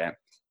Messiah?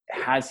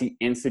 Has he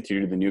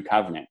instituted the new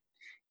covenant?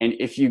 And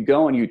if you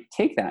go and you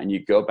take that and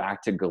you go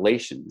back to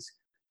Galatians,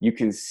 you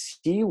can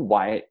see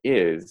why it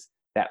is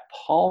that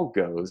Paul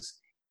goes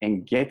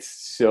and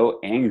gets so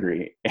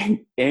angry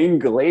in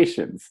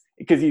Galatians,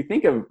 because you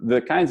think of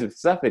the kinds of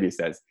stuff that he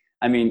says.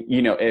 I mean,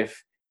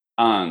 if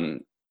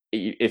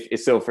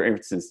so, for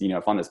instance,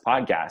 if on this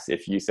podcast,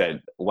 if you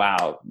said,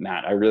 wow,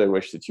 Matt, I really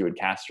wish that you would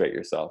castrate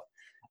yourself,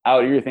 I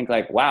would either think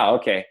like, wow,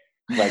 okay,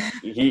 like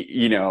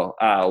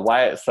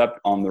Wyatt slept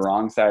on the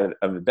wrong side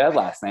of the bed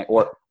last night,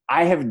 or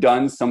I have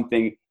done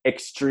something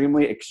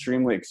extremely,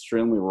 extremely,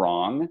 extremely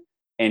wrong.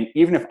 And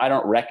even if I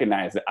don't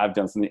recognize that I've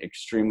done something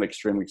extremely,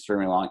 extremely,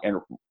 extremely wrong, and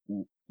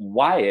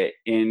Wyatt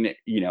in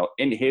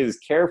his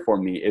care for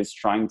me is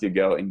trying to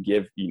go and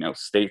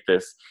state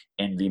this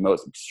in the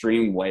most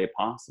extreme way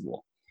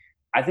possible.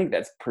 I think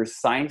that's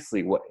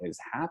precisely what is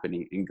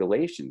happening in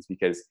Galatians,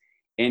 because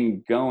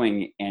in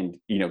going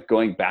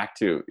back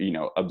to,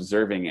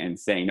 observing and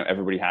saying,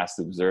 everybody has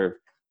to observe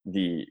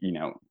the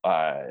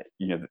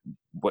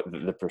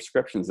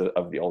prescriptions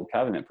of the old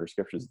covenant,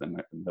 prescriptions of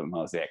the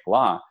Mosaic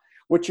law.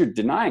 What you're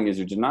denying is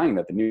that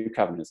the new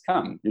covenant has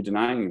come. You're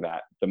denying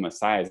that the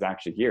Messiah is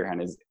actually here and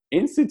has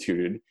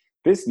instituted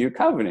this new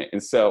covenant.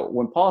 And so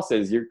when Paul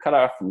says you're cut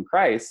off from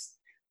Christ,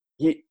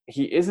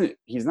 he's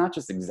not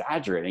just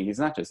exaggerating. He's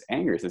not just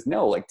angry. He says,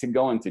 no, like, to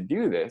go and to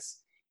do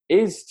this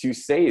is to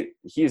say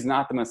he's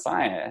not the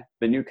Messiah.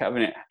 The new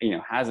covenant,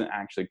 hasn't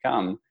actually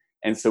come.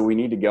 And so we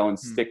need to go and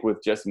stick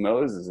with just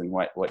Moses and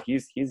what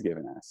he's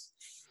given us.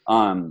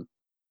 Go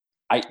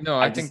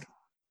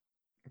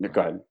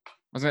ahead.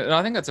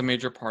 I think that's a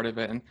major part of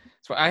it. And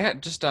so I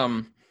had just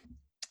a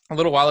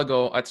little while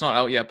ago, it's not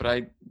out yet,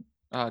 but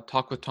I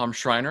talked with Tom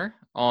Schreiner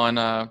on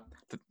the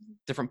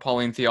different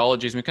Pauline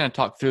theologies. And we kind of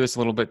talked through this a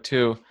little bit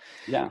too.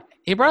 Yeah.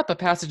 He brought up a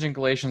passage in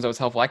Galatians that was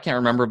helpful. I can't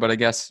remember, but I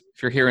guess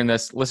if you're hearing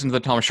this, listen to the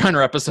Tom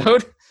Schreiner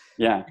episode.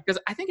 Yeah.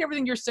 Because I think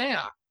everything you're saying,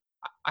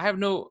 I have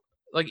no,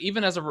 like,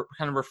 even as a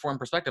kind of reformed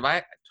perspective,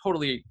 I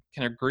totally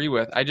can agree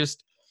with.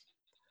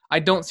 I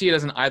don't see it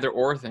as an either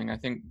or thing. I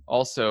think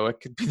also it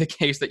could be the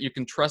case that you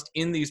can trust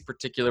in these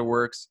particular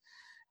works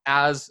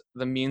as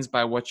the means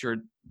by which you're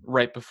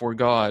right before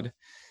God.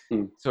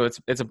 So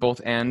it's a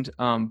both end.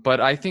 But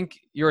I think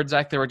you're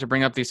exactly right to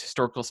bring up these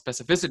historical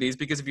specificities,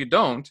 because if you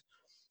don't,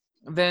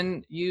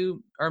 then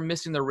you are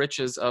missing the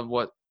riches of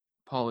what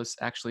Paul is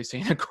actually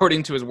saying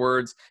according to his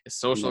words, his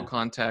social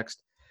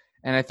context.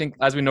 And I think,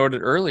 as we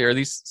noted earlier,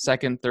 these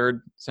 2nd,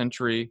 3rd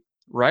century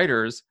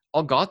writers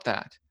all got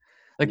that.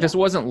 Like this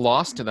wasn't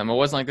lost to them. It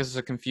wasn't like this is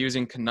a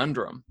confusing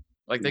conundrum.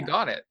 Like they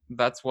got it.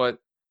 That's what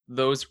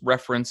those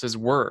references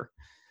were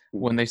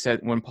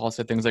when Paul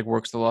said things like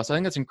works of the law. So I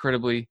think that's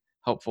incredibly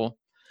helpful.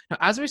 Now,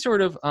 as we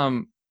sort of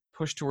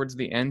push towards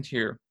the end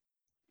here,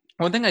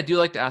 one thing I do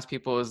like to ask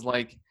people is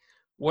like,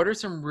 what are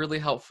some really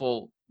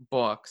helpful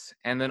books?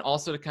 And then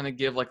also to kind of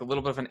give like a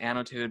little bit of an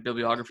annotated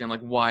bibliography on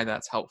like why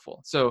that's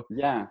helpful. So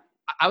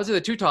I would say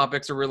the two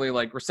topics are really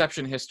like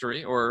reception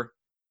history, or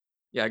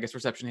I guess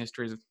reception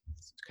history is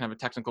kind of a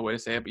technical way to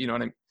say it, but you know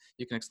what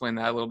you can explain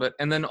that a little bit.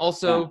 And then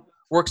also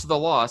works of the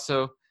law.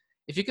 So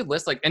if you could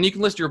list and you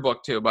can list your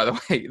book too, by the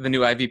way, the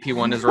new IVP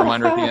one is a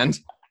reminder at the end.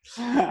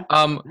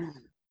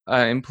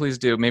 And please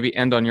do maybe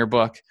end on your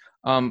book.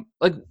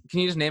 Like, can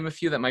you just name a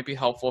few that might be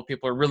helpful if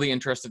people are really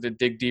interested to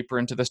dig deeper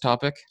into this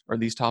topic or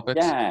these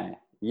topics?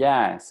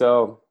 Yeah.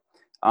 So,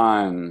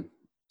 I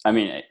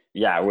mean,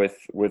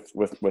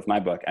 with my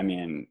book, I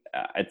mean,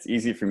 it's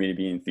easy for me to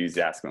be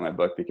enthusiastic about my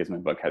book because my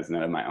book has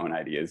none of my own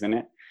ideas in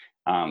it.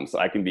 So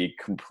I can be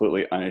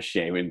completely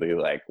unashamedly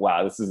like,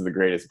 wow, this is the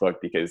greatest book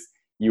because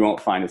you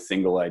won't find a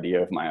single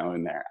idea of my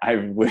own there.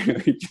 I've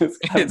literally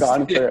just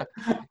gone through it.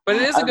 But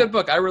it is a good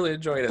book. I really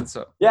enjoyed it.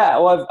 So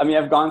well,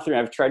 I've gone through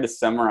and I've tried to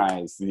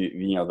summarize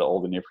the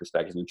old and new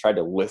perspectives and tried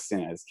to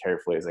listen as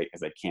carefully as I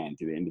can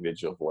to the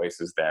individual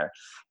voices there.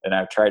 And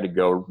I've tried to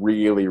go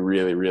really,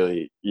 really,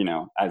 really,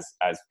 as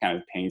kind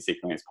of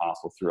painstakingly as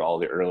possible through all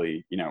the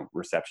early,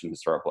 reception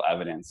historical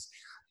evidence,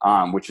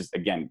 which is,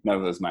 again, none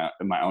of those my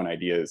own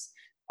ideas.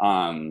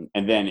 And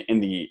then in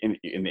the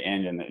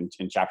end,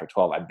 in chapter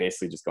 12, I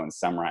basically just go and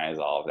summarize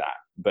all of that.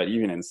 But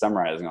even in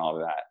summarizing all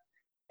of that,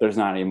 there's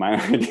not any of my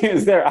own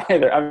ideas there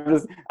either.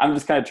 I'm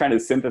just kind of trying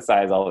to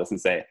synthesize all this and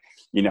say,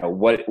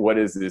 what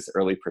is this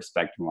early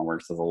perspective on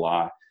works of the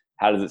law?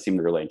 How does it seem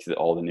to relate to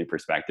all the new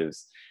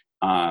perspectives?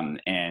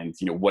 And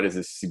what does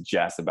this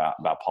suggest about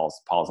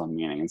Paul's own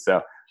meaning? And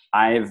so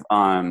I've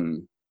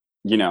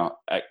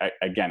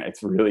again,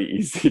 it's really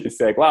easy to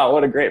say, like, wow,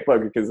 what a great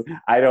book, because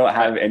I don't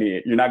have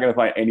you're not going to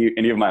find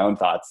any of my own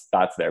thoughts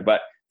there.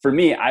 But for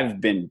me, I've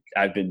been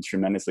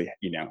tremendously,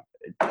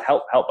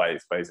 helped by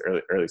these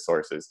early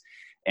sources.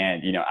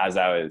 And, as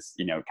I was,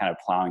 kind of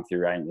plowing through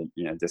writing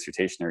the,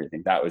 dissertation and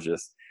everything, that was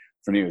just,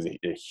 for me, it was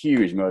a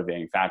huge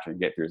motivating factor to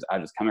get through. Is I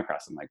just come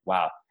across them like,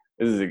 wow,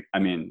 this is,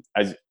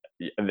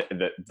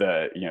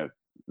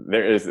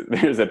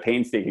 there's a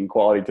painstaking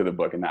quality to the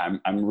book, and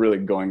I'm really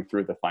going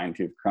through with a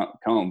fine-tooth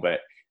comb, but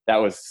that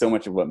was so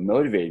much of what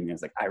motivated me. I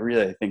was like, I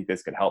really think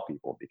this could help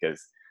people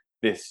because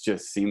this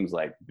just seems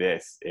like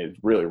this is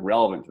really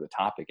relevant to the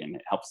topic, and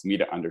it helps me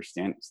to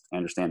understand,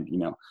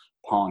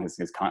 Paul and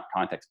his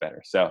context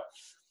better. So,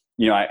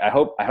 I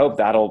hope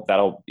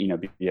that'll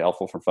be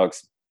helpful for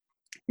folks.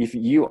 If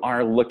you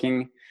are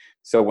looking,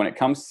 so when it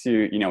comes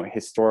to,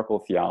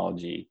 historical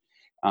theology,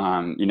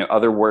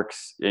 other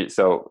works,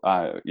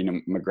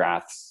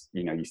 McGrath's,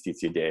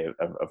 Justitia Dei,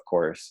 of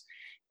course,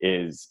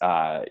 is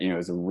a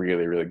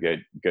really, really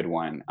good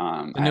one.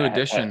 The new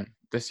edition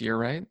this year,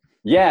 right?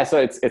 Yeah. So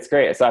it's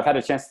great. So I've had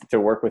a chance to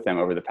work with him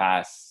over the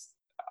past,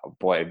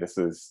 this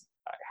is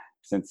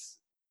since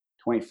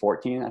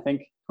 2014, I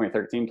think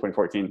 2013,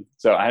 2014.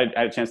 So I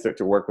had a chance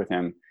to work with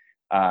him,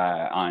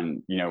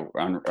 on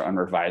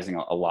revising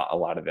a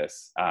lot of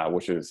this,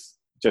 which was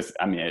just,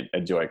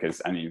 a joy,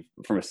 because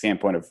from a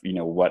standpoint of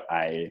what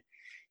I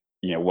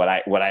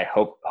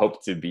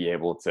hope to be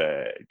able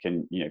to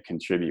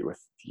contribute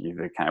with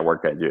the kind of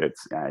work I do.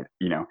 It's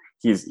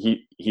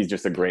he's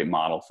just a great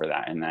model for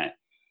that, and that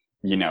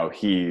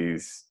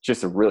he's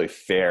just a really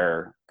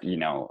fair,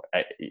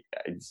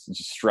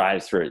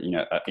 strives for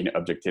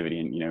objectivity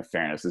and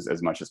fairness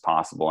as much as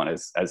possible, and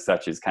as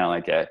such is kind of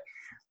like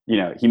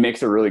he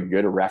makes a really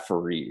good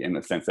referee, in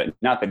the sense that,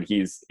 not that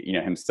he's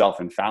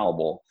himself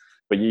infallible,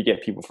 but you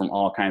get people from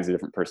all kinds of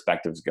different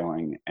perspectives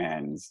going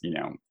and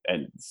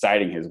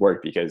citing his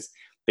work, because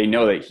they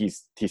know that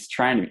he's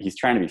trying to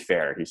be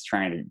fair. He's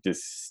trying to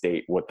just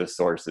state what the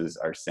sources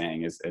are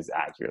saying as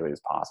accurately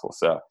as possible.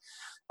 So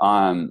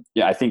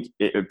I think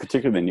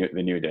particularly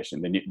the new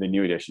edition, the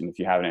new edition, if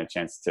you haven't had a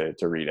chance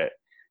to read it,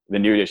 the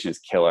new edition is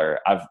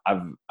killer. I've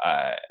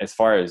as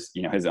far as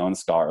his own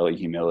scholarly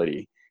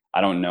humility,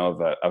 I don't know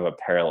of a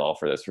parallel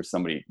for this, for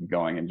somebody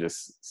going and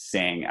just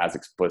saying as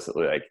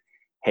explicitly, like,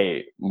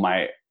 hey,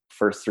 my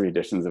first 3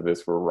 editions of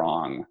this were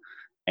wrong,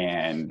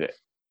 and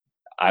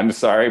I'm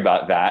sorry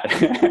about that.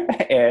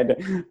 And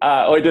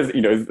it does,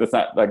 it's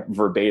not like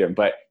verbatim,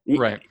 but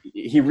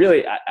he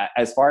really,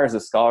 as far as a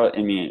scholar,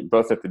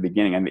 both at the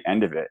beginning and the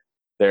end of it,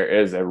 there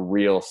is a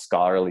real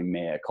scholarly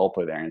mea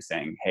culpa there, and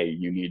saying, hey,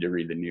 you need to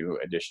read the new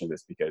edition of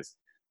this, because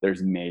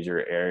there's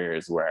major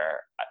areas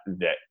where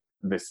that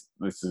this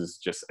is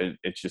just,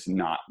 it's just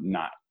not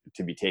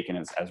to be taken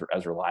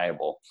as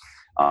reliable.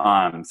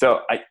 So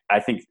I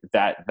think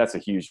that's a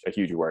huge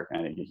work,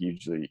 and I think a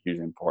hugely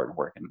important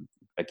work, and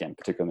again,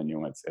 particularly in the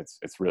new one, it's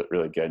really,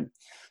 really good.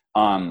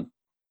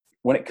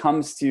 When it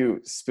comes to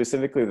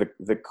specifically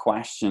the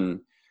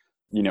question,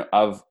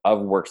 of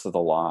works of the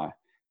law,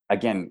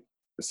 again,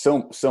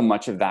 so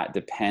much of that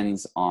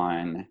depends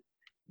on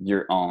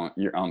your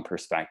own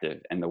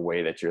perspective and the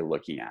way that you're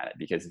looking at it.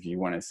 Because if you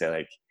want to say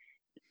like,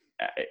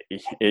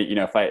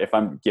 if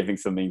I'm giving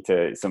something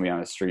to somebody on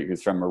the street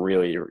who's from a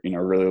really,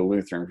 really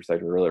Lutheran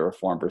perspective, a really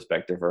Reformed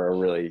perspective, or a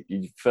really,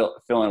 you fill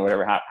in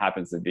whatever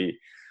happens to be,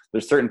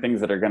 there's certain things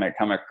that are going to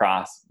come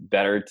across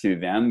better to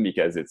them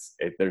because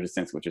there's a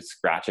sense which is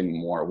scratching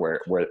more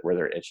where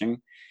they're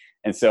itching.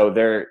 And so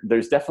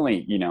there's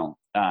definitely,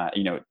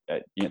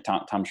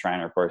 Tom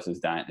Schreiner, of course, has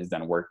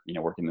done work,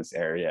 work in this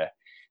area,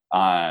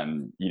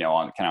 on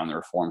kind of on the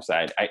Reform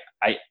side.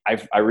 I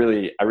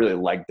really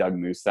like Doug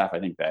Moo's stuff. I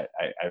think that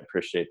I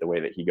appreciate the way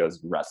that he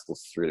goes and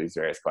wrestles through these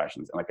various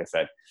questions. And like I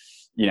said,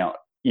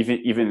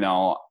 even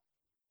though,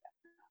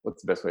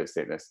 what's the best way to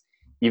say this?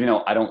 Even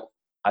though I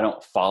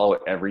don't follow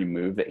every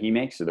move that he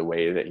makes or the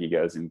way that he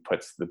goes and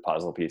puts the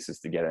puzzle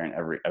pieces together in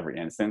every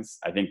instance,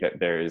 I think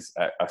that there's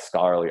a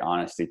scholarly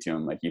honesty to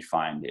him, like you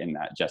find in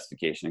that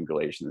justification in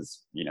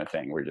Galatians,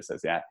 thing where it just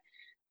says, yeah,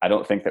 I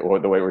don't think that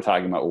the way we're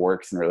talking about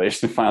works in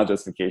relation to final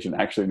justification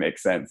actually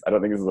makes sense. I don't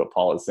think this is what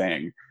Paul is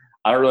saying.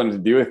 I don't really know what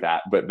to do with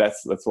that, but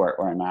that's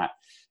where I'm at.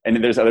 And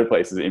then there's other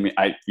places. I mean,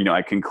 I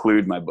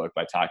conclude my book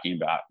by talking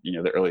about,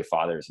 the early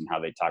fathers and how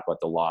they talk about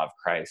the law of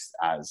Christ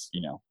as,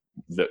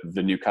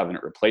 the new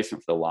covenant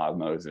replacement for the law of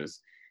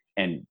Moses.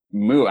 And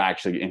Moo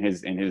actually in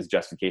his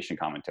justification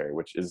commentary,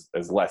 which is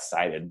less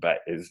cited, but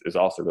is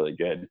also really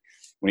good,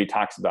 when he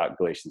talks about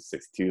Galatians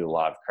 6:2, the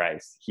law of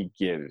Christ, he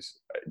gives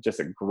just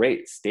a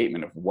great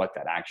statement of what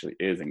that actually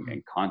is and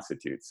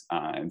constitutes.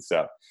 And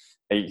so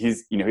he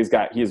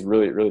has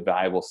really, really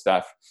valuable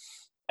stuff.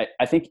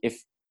 I think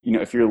if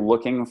you're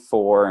looking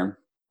for,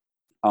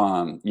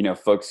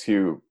 folks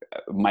who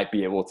might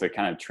be able to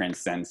kind of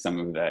transcend some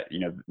of the,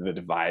 the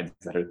divides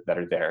that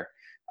are there,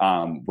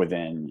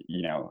 within,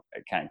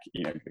 kind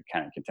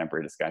of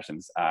contemporary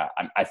discussions.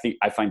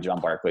 I find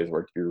John Barclay's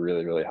work to be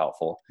really, really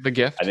helpful. The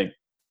Gift? I think,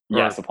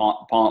 yeah. So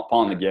Paul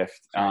and the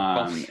Gift.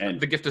 And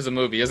The Gift is a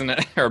movie, isn't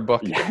it? Or a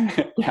book.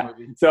 Yeah.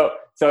 So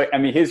I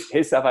mean, his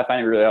stuff I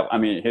find really helpful. I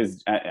mean,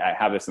 I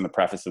have this in the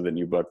preface of the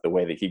new book, the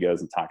way that he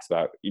goes and talks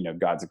about,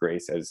 God's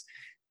grace as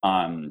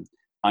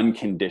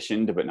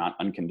unconditioned, but not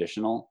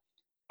unconditional.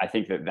 I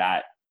think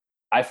that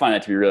I find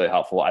that to be really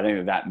helpful. I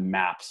think that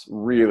maps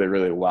really,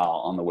 really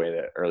well on the way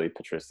that early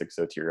patristic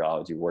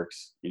soteriology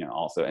works,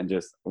 also. And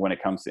just when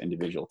it comes to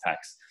individual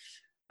texts,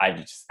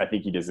 I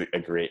think he does a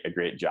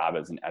great job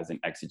as an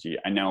exegete.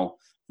 I know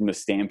from the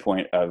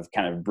standpoint of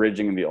kind of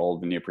bridging the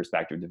old and new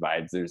perspective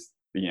divides, there's,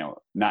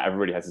 not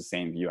everybody has the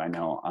same view. I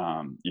know,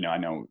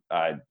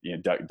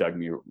 Doug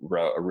Moo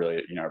wrote a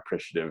really,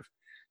 appreciative,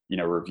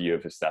 review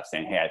of his stuff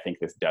saying, hey, I think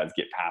this does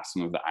get past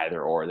some of the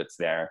either or that's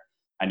there.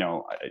 I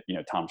know,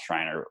 Tom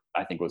Schreiner,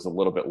 I think, was a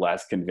little bit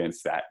less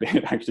convinced that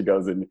it actually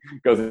goes and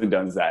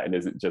does that and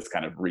isn't just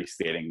kind of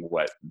restating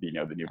what the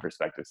new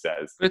perspective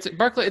says. But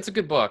Barclay, it's a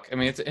good book. I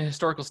mean, it's a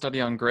historical study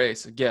on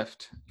grace, a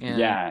gift. And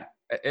yeah,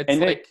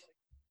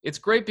 it's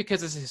great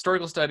because it's a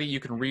historical study.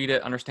 You can read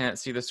it, understand it,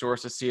 see the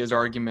sources, see his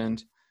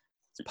argument.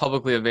 It's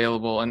publicly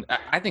available, and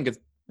I think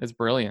it's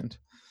brilliant.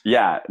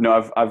 Yeah,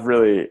 no, I've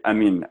really, I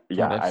mean,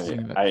 yeah,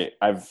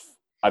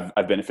 I've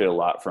benefited a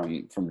lot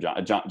from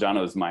John. John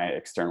was my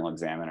external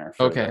examiner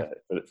for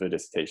the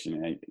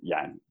dissertation. And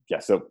yeah.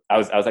 So I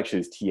was actually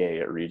his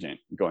TA at Regent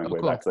going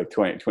way back to like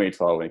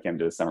 2012 when it came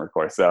to the summer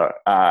course. So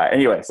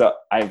anyway, so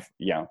I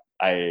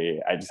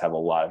just have a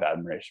lot of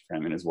admiration for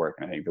him and his work,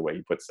 and I think the way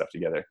he puts stuff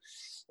together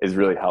is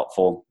really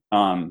helpful.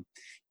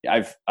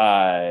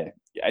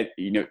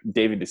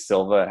 David De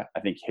Silva, I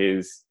think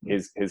his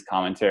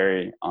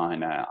commentary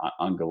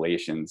on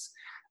Galatians,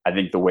 I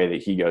think the way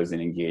that he goes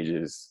and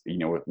engages,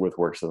 with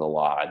works of the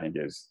law, I think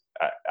is,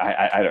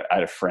 I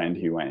had a friend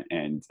who went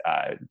and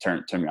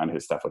turned me on to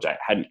his stuff, which I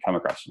hadn't come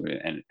across,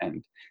 and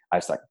I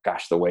was like,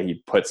 gosh, the way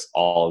he puts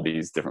all of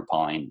these different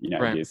Pauline,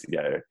 ideas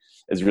together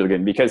is really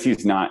good, because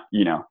he's not,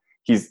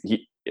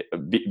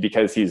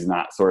 because he's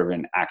not sort of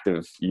an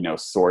active,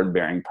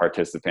 sword-bearing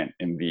participant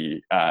in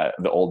the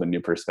old and new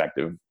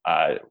perspective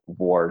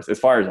wars, as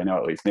far as I know,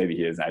 at least. Maybe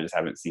he is. I just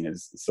haven't seen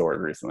his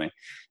sword recently.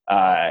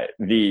 I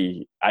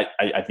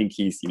think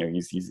he's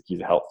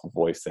a helpful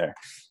voice there.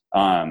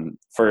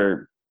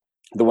 For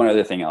the one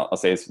other thing I'll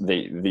say is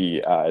there's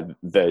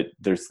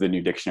the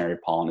new dictionary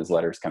of Paul and his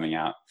letters coming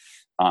out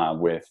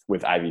with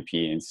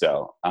IVP, and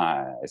so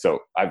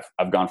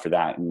I've gone for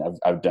that, and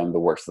I've done the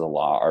works of the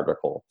law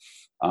article,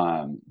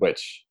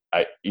 which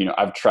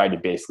I've tried to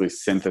basically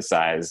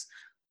synthesize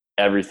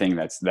everything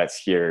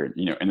that's here,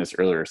 in this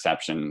early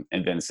reception,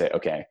 and then say,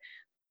 okay,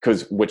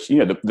 because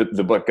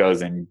the book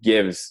goes and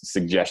gives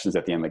suggestions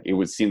at the end, like it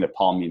would seem that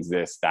Paul means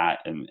this, that,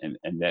 and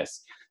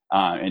this.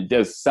 And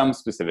does some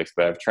specifics,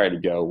 but I've tried to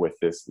go with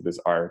this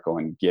article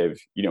and give,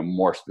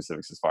 more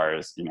specifics as far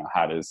as,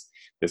 how does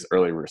this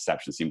early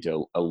reception seem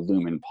to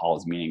illumine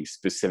Paul's meaning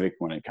specific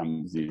when it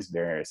comes to these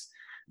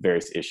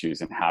various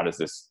issues, and how does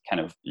this kind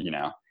of,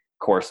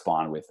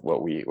 correspond with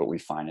what we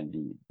find in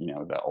the,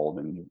 the old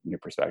and new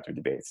perspective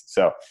debates.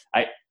 So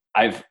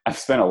I've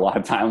spent a lot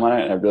of time on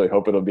it, and I really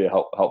hope it'll be a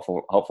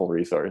helpful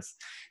resource.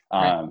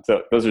 Right.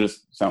 So those are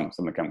just some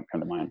that come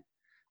to mind.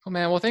 Oh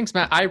man, well thanks,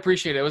 Matt. I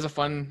appreciate it. It was a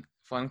fun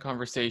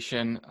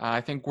conversation.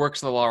 I think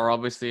works of the law are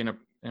obviously an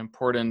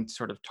important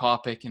sort of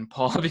topic in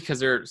Paul because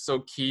they're so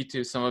key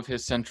to some of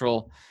his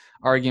central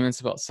arguments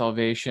about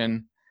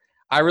salvation.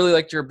 I really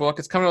liked your book.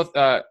 It's coming with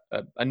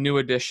a new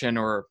edition,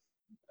 or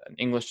an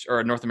English or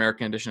a North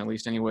American edition, at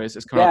least, anyways.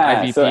 It's coming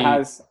out with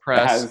IVP So it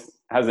Press.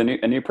 has a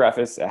new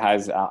preface. It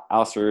has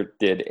Alistair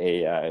did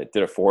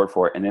a forward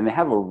for it, and then they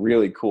have a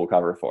really cool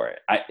cover for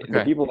it.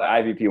 The people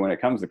at IVP, when it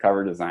comes to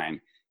cover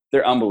design,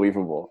 they're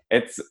unbelievable.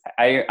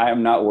 I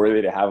am not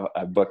worthy to have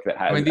a book that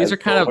has. I mean, these are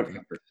kind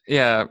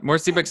of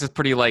Morse Books is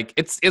pretty like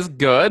it's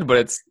good, but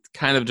it's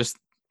kind of just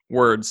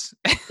words.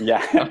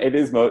 Yeah, it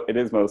is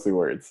mostly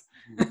words.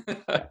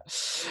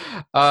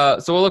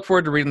 So we'll look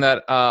forward to reading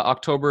that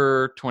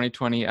October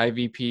 2020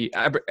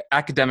 IVP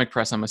Academic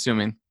Press, I'm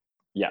assuming.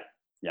 Yeah.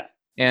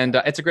 And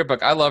it's a great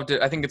book. I loved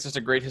it. I think it's just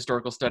a great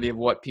historical study of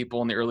what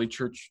people in the early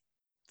church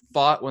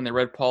thought when they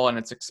read Paul, and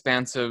it's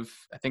expansive.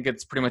 I think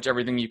it's pretty much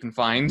everything you can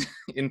find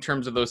in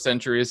terms of those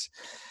centuries.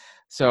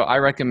 So I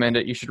recommend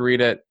it. You should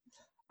read it.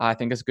 I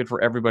think it's good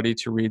for everybody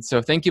to read.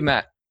 So thank you,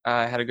 Matt.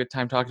 I had a good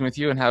time talking with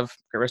you, and have a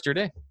great rest of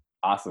your day.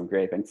 Awesome.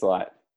 Great. Thanks a lot.